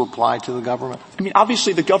rules to apply to the government? I mean,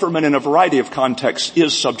 obviously the government in a variety of contexts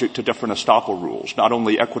is subject to different estoppel rules, not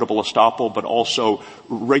only equitable estoppel, but also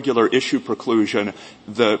regular issue preclusion,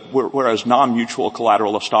 whereas non-mutual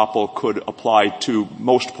collateral estoppel could apply to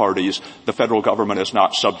most parties, the federal government is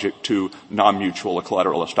not subject to non-mutual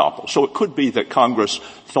collateral estoppel. So it could be that Congress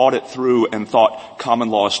thought it through and thought common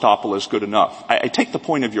law estoppel is good enough. I take the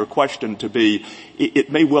point of your question to be,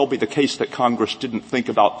 it may well be the case that Congress didn't think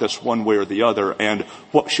about this one way or the other, and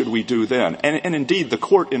what should we do then? And indeed, the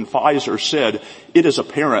court in Pfizer said it is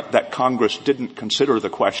apparent that Congress didn't consider the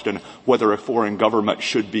question whether a foreign government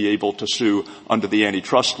should be able to sue under the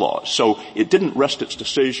antitrust laws. So it didn't rest its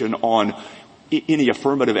decision on any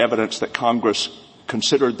affirmative evidence that Congress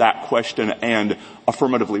considered that question and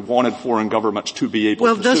affirmatively wanted foreign governments to be able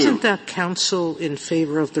to sue. Well, doesn't that counsel in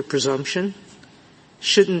favor of the presumption?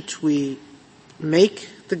 Shouldn't we make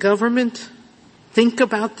the government think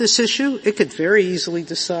about this issue? It could very easily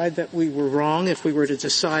decide that we were wrong if we were to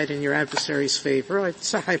decide in your adversary's favor.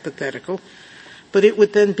 It's a hypothetical. But it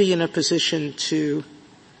would then be in a position to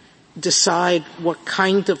decide what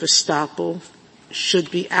kind of estoppel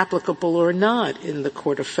should be applicable or not in the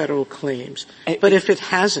Court of Federal Claims. But if it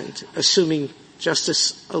hasn't, assuming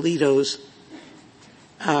Justice Alito's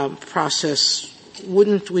process,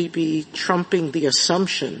 wouldn't we be trumping the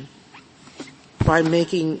assumption by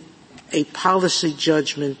making a policy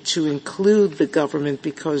judgment to include the government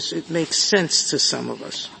because it makes sense to some of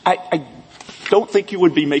us? I don't think you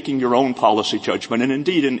would be making your own policy judgment. And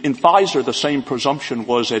indeed, in Pfizer, the same presumption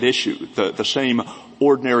was at issue. The same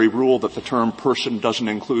ordinary rule that the term person doesn't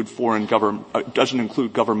include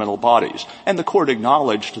governmental bodies. And the court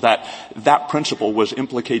acknowledged that that principle was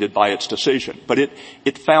implicated by its decision. But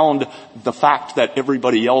it found the fact that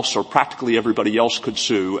everybody else or practically everybody else could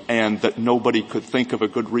sue and that nobody could think of a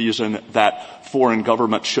good reason that foreign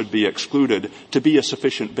governments should be excluded to be a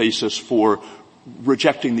sufficient basis for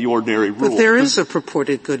rejecting the ordinary rule. But there is a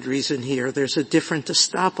purported good reason here. There's a different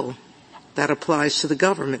estoppel that applies to the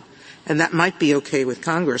government. And that might be okay with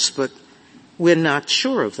Congress, but we're not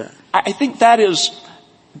sure of that. I think that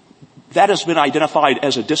has been identified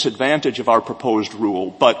as a disadvantage of our proposed rule,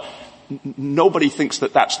 but nobody thinks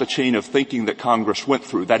that that's the chain of thinking that Congress went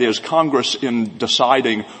through. That is, Congress in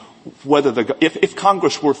deciding whether if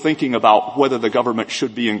Congress were thinking about whether the government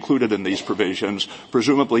should be included in these provisions,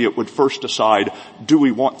 presumably it would first decide, do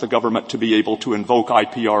we want the government to be able to invoke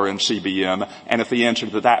IPR and CBM? And if the answer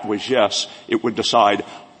to that was yes, it would decide,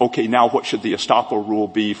 okay, now what should the estoppel rule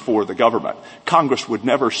be for the government? Congress would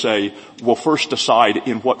never say, we'll first decide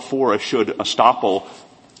in what fora should estoppel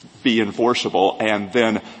be enforceable, and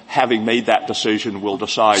then having made that decision, we'll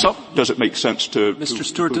decide, does it make sense to... Mr.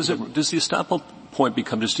 Stewart, does the estoppel point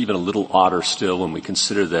become just even a little odder still when we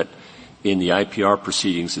consider that in the IPR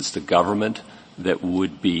proceedings it's the government that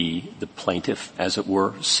would be the plaintiff, as it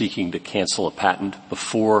were, seeking to cancel a patent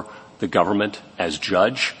before the government as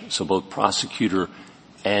judge, so both prosecutor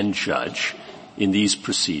and judge in these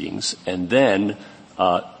proceedings, and then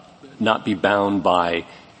not be bound by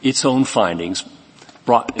its own findings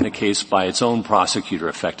brought in a case by its own prosecutor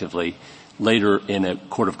effectively later in a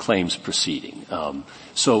court of claims proceeding.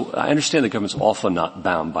 So I understand the government's often not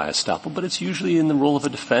bound by estoppel, but it's usually in the role of a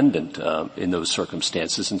defendant in those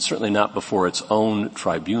circumstances, and certainly not before its own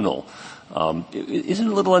tribunal. Isn't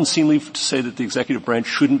it a little unseemly to say that the executive branch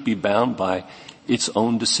shouldn't be bound by its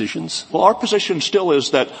own decisions? Well, our position still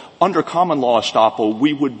is that under common law estoppel,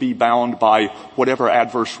 we would be bound by whatever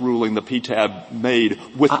adverse ruling the PTAB made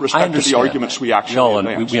with respect to the arguments we actually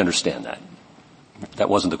advanced. We understand that. That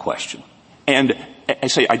wasn't the question. And I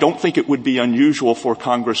say I don't think it would be unusual for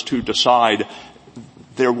Congress to decide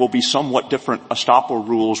there will be somewhat different estoppel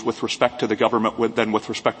rules with respect to the government than with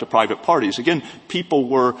respect to private parties. Again, people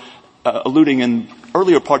were alluding in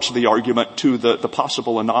earlier parts of the argument to the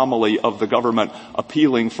possible anomaly of the government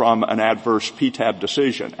appealing from an adverse PTAB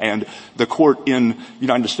decision. And the court in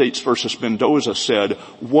United States versus Mendoza said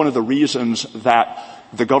one of the reasons that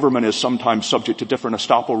the government is sometimes subject to different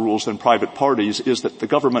estoppel rules than private parties is that the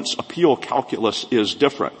government's appeal calculus is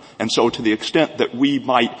different. And so to the extent that we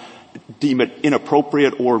might deem it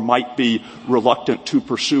inappropriate or might be reluctant to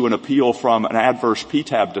pursue an appeal from an adverse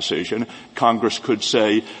PTAB decision, Congress could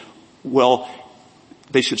say, well,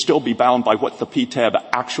 they should still be bound by what the PTAB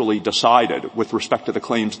actually decided with respect to the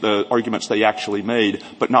claims, the arguments they actually made,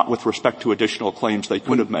 but not with respect to additional claims they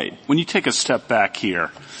could have made. When you take a step back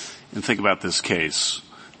here and think about this case,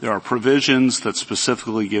 there are provisions that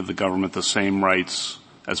specifically give the government the same rights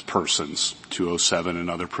as persons, 207 and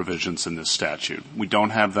other provisions in this statute. We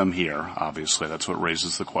don't have them here, obviously. That's what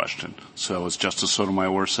raises the question. So as Justice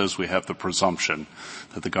Sotomayor says, we have the presumption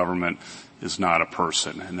that the government is not a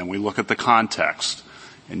person. And then we look at the context.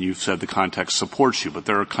 And you've said the context supports you, but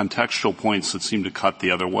there are contextual points that seem to cut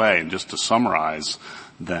the other way. And just to summarize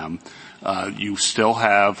them, you still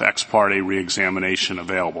have ex parte reexamination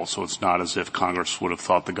available, so it's not as if Congress would have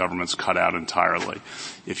thought the government's cut out entirely.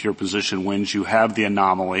 If your position wins, you have the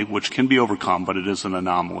anomaly, which can be overcome, but it is an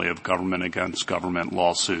anomaly of government against government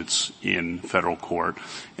lawsuits in federal court.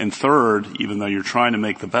 And third, even though you're trying to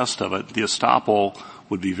make the best of it, the estoppel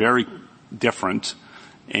would be very different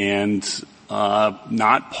and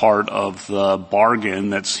not part of the bargain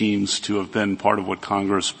that seems to have been part of what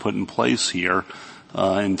Congress put in place here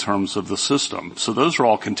in terms of the system. So those are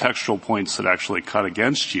all contextual points that actually cut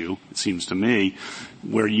against you, it seems to me,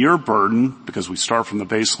 where your burden, because we start from the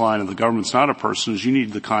baseline of the government's not a person, is you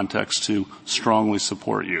need the context to strongly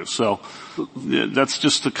support you. So that's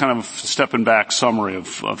just a kind of stepping back summary of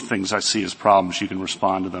things I see as problems. You can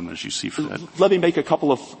respond to them as you see fit. Let me make a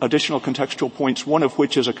couple of additional contextual points, one of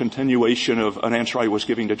which is a continuation of an answer I was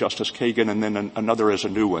giving to Justice Kagan, and then another is a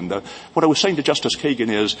new one. What I was saying to Justice Kagan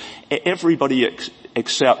is everybody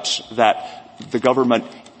accepts that the government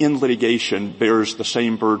in litigation bears the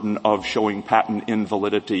same burden of showing patent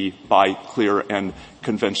invalidity by clear and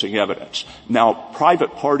convincing evidence. Now,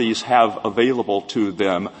 private parties have available to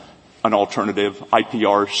them an alternative,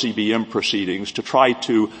 IPR, CBM proceedings, to try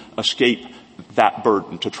to escape that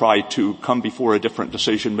burden, to try to come before a different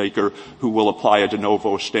decision maker who will apply a de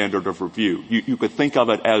novo standard of review. You could think of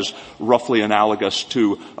it as roughly analogous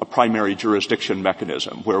to a primary jurisdiction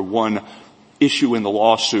mechanism, where one issue in the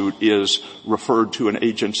lawsuit is referred to an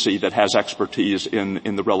agency that has expertise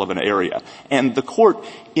in the relevant area. And the court,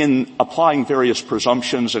 in applying various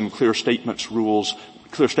presumptions and clear statement rules,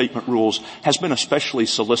 has been especially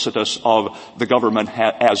solicitous of the government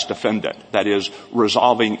as defendant. That is,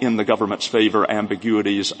 resolving in the government's favor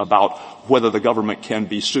ambiguities about whether the government can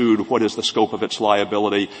be sued, what is the scope of its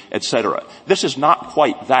liability, etc. This is not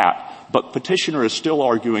quite that. But petitioner is still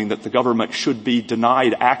arguing that the government should be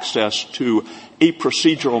denied access to a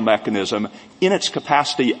procedural mechanism in its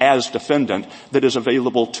capacity as defendant that is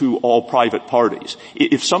available to all private parties.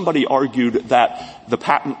 If somebody argued that the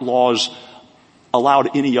patent laws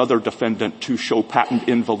allowed any other defendant to show patent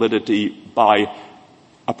invalidity by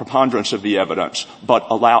a preponderance of the evidence,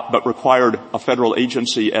 but required a federal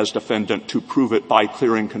agency as defendant to prove it by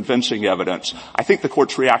clear and convincing evidence, I think the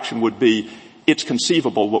court's reaction would be, it's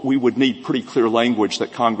conceivable, but we would need pretty clear language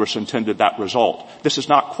that Congress intended that result. This is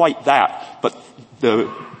not quite that, but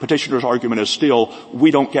the petitioner's argument is still,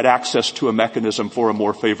 we don't get access to a mechanism for a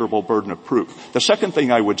more favorable burden of proof. The second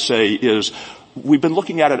thing I would say is, we've been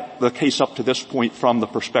looking at the case up to this point from the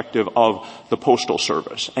perspective of the Postal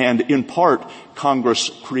Service. And in part,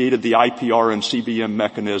 Congress created the IPR and CBM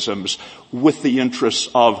mechanisms with the interests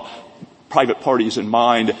of private parties in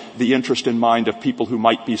mind, the interest in mind of people who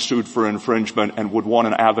might be sued for infringement and would want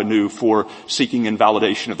an avenue for seeking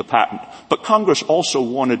invalidation of the patent. But Congress also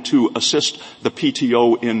wanted to assist the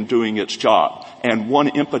PTO in doing its job. And one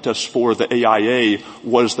impetus for the AIA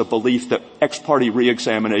was the belief that ex parte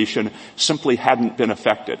reexamination simply hadn't been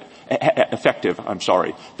effective,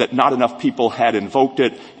 that not enough people had invoked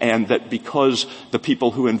it, and that because the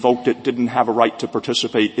people who invoked it didn't have a right to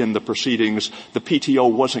participate in the proceedings, the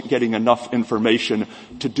PTO wasn't getting enough information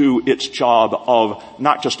to do its job of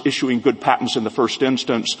not just issuing good patents in the first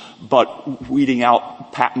instance, but weeding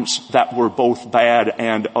out patents that were both bad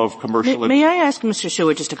and of commercial. May I ask Mr.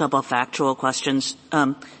 Stewart just a couple of factual questions?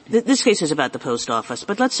 This case is about the post office,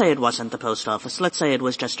 but let's say it wasn't the post office. Let's say it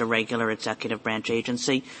was just a regular executive branch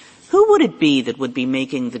agency. Who would it be that would be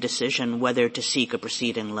making the decision whether to seek a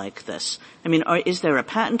proceeding like this? I mean, is there a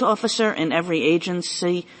patent officer in every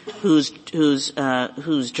agency whose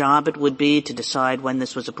job it would be to decide when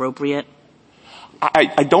this was appropriate?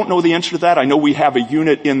 I don't know the answer to that. I know we have a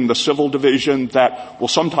unit in the civil division that will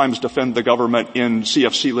sometimes defend the government in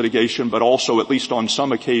CFC litigation, but also, at least on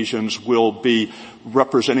some occasions, will be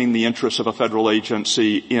representing the interests of a federal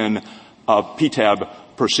agency in PTAB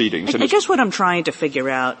proceedings. I guess what I'm trying to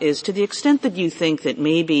figure out is, to the extent that you think that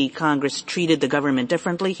maybe Congress treated the government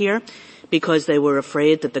differently here because they were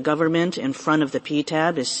afraid that the government in front of the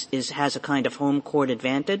PTAB has a kind of home court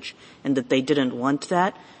advantage and that they didn't want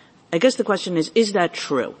that, I guess the question is that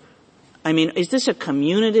true? I mean, is this a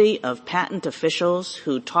community of patent officials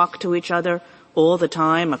who talk to each other all the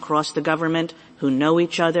time across the government, who know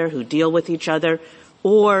each other, who deal with each other?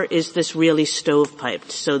 Or is this really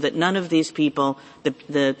stovepiped so that none of these people, the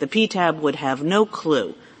PTAB would have no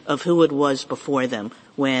clue of who it was before them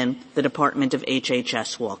when the Department of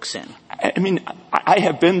HHS walks in? I mean, I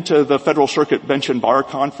have been to the Federal Circuit Bench and Bar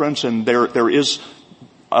Conference, and there is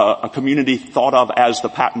a community thought of as the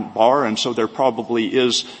patent bar, and so there probably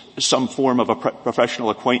is some form of a professional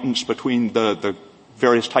acquaintance between the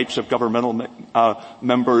various types of governmental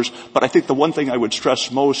members. But I think the one thing I would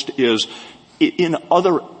stress most is, in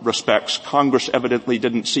other respects, Congress evidently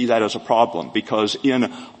didn't see that as a problem, because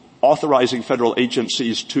in authorizing federal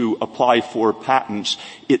agencies to apply for patents,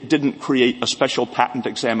 it didn't create a special patent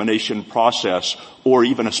examination process or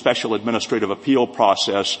even a special administrative appeal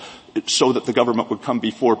process so that the government would come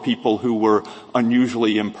before people who were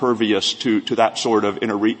unusually impervious to that sort of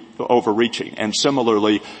overreaching. And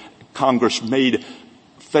similarly, Congress made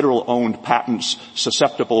federal-owned patents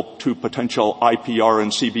susceptible to potential IPR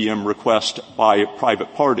and CBM requests by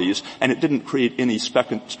private parties, and it didn't create any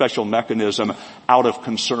special mechanism out of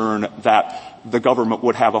concern that the government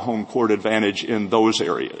would have a home court advantage in those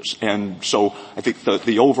areas. And so I think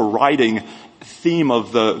the overriding theme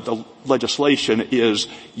of the legislation is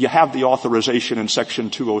you have the authorization in Section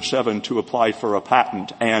 207 to apply for a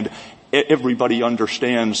patent, and everybody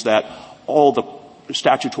understands that all the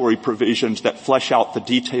statutory provisions that flesh out the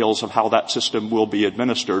details of how that system will be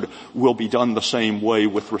administered will be done the same way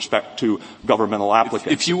with respect to governmental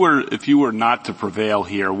applicants. If you were not to prevail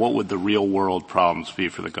here, what would the real world problems be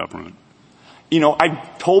for the government? You know, I'm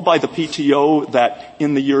told by the PTO that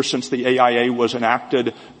in the year since the AIA was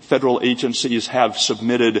enacted, federal agencies have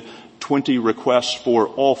submitted 20 requests for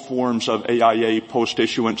all forms of AIA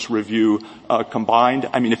post-issuance review combined.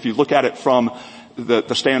 I mean, if you look at it from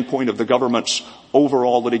the standpoint of the government's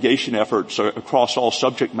overall litigation efforts across all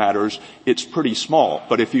subject matters, it's pretty small.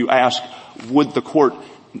 But if you ask, would the court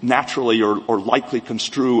naturally or likely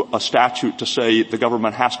construe a statute to say the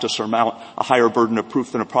government has to surmount a higher burden of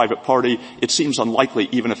proof than a private party, it seems unlikely,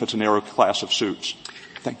 even if it's a narrow class of suits.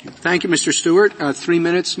 Thank you. Thank you, Mr. Stewart. 3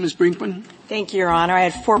 minutes, Ms. Brinkman. Thank you, Your Honor. I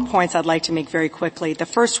had 4 points I'd like to make very quickly. The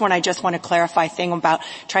first one, I just want to clarify a thing about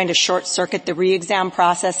trying to short-circuit the re-exam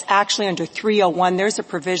process. Actually, under 301, there's a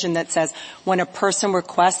provision that says when a person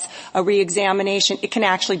requests a re-examination, it can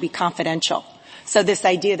actually be confidential. So this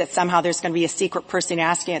idea that somehow there's going to be a secret person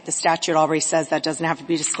asking it, the statute already says that doesn't have to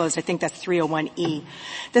be disclosed. I think that's 301E.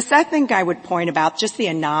 The second thing I would point about, just the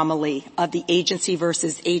anomaly of the agency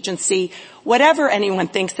versus agency. Whatever anyone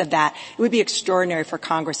thinks of that, it would be extraordinary for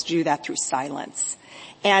Congress to do that through silence.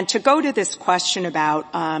 And to go to this question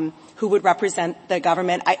about who would represent the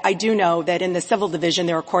government, I do know that in the civil division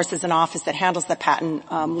there, of course, is an office that handles the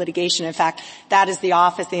patent litigation. In fact, that is the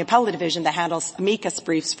office, the appellate division, that handles amicus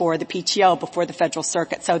briefs for the PTO before the Federal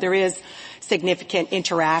Circuit. So there is significant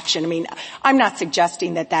interaction. I mean, I'm not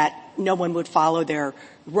suggesting that no one would follow their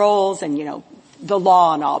roles and, the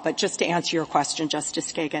law and all, but just to answer your question,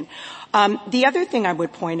 Justice Kagan. The other thing I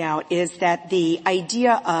would point out is that the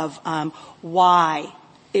idea of why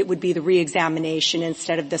it would be the reexamination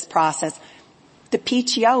instead of this process. The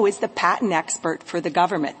PTO is the patent expert for the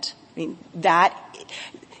government. I mean,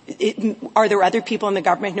 are there other people in the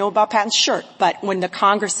government who know about patents? Sure. But when the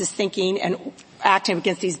Congress is thinking and acting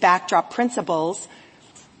against these backdrop principles,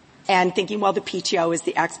 and thinking, well, the PTO is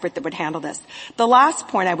the expert that would handle this. The last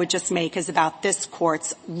point I would just make is about this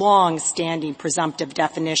Court's long-standing presumptive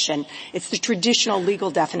definition. It's the traditional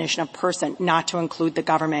legal definition of person, not to include the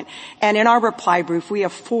government. And in our reply brief, we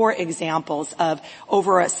have 4 examples of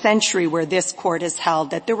over a century where this Court has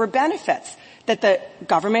held that there were benefits that the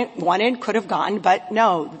government wanted, could have gotten, but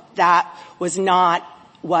no, that was not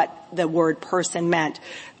what the word person meant.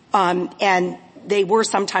 And they were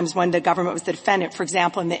sometimes when the government was the defendant. For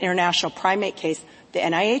example, in the international primate case, the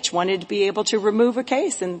NIH wanted to be able to remove a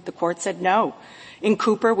case, and the Court said no. In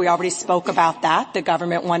Cooper, we already spoke about that. The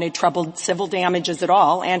government wanted troubled civil damages at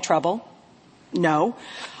all, and trouble. No.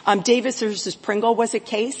 Davis versus Pringle was a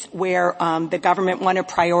case where the government wanted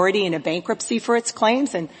priority in a bankruptcy for its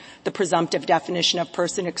claims, and the presumptive definition of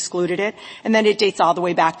person excluded it. And then it dates all the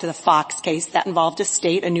way back to the Fox case. That involved a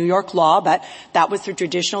state, a New York law, but that was the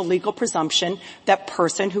traditional legal presumption that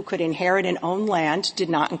person who could inherit and own land did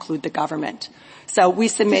not include the government. So we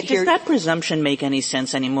submit here. Does that presumption make any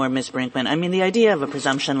sense anymore, Ms. Brinkman? I mean, the idea of a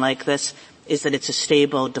presumption like this is that it's a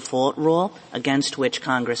stable default rule against which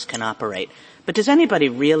Congress can operate. But does anybody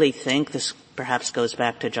really think, this perhaps goes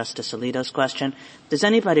back to Justice Alito's question, does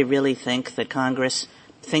anybody really think that Congress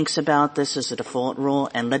thinks about this as a default rule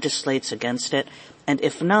and legislates against it? And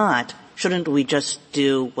if not, shouldn't we just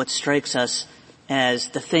do what strikes us as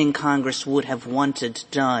the thing Congress would have wanted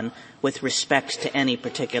done with respect to any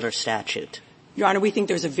particular statute? Your Honor, we think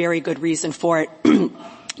there's a very good reason for it.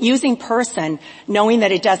 Using person, knowing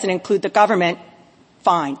that it doesn't include the government,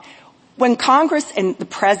 fine. When Congress and the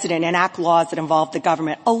President enact laws that involve the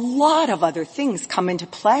government, a lot of other things come into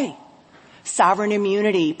play. Sovereign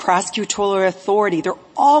immunity, prosecutorial authority, there are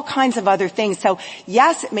all kinds of other things. So,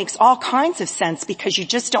 yes, it makes all kinds of sense because you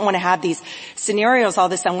just don't want to have these scenarios all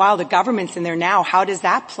of a sudden, while the government's in there now, how does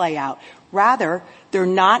that play out? Rather, they're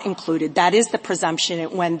not included. That is the presumption.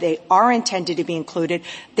 And when they are intended to be included,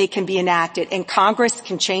 they can be enacted. And Congress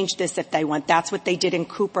can change this if they want. That's what they did in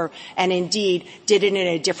Cooper, and indeed did it in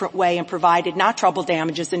a different way and provided not trouble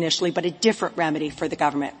damages initially, but a different remedy for the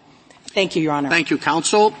government. Thank you, Your Honor. Thank you,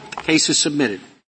 counsel. Case is submitted.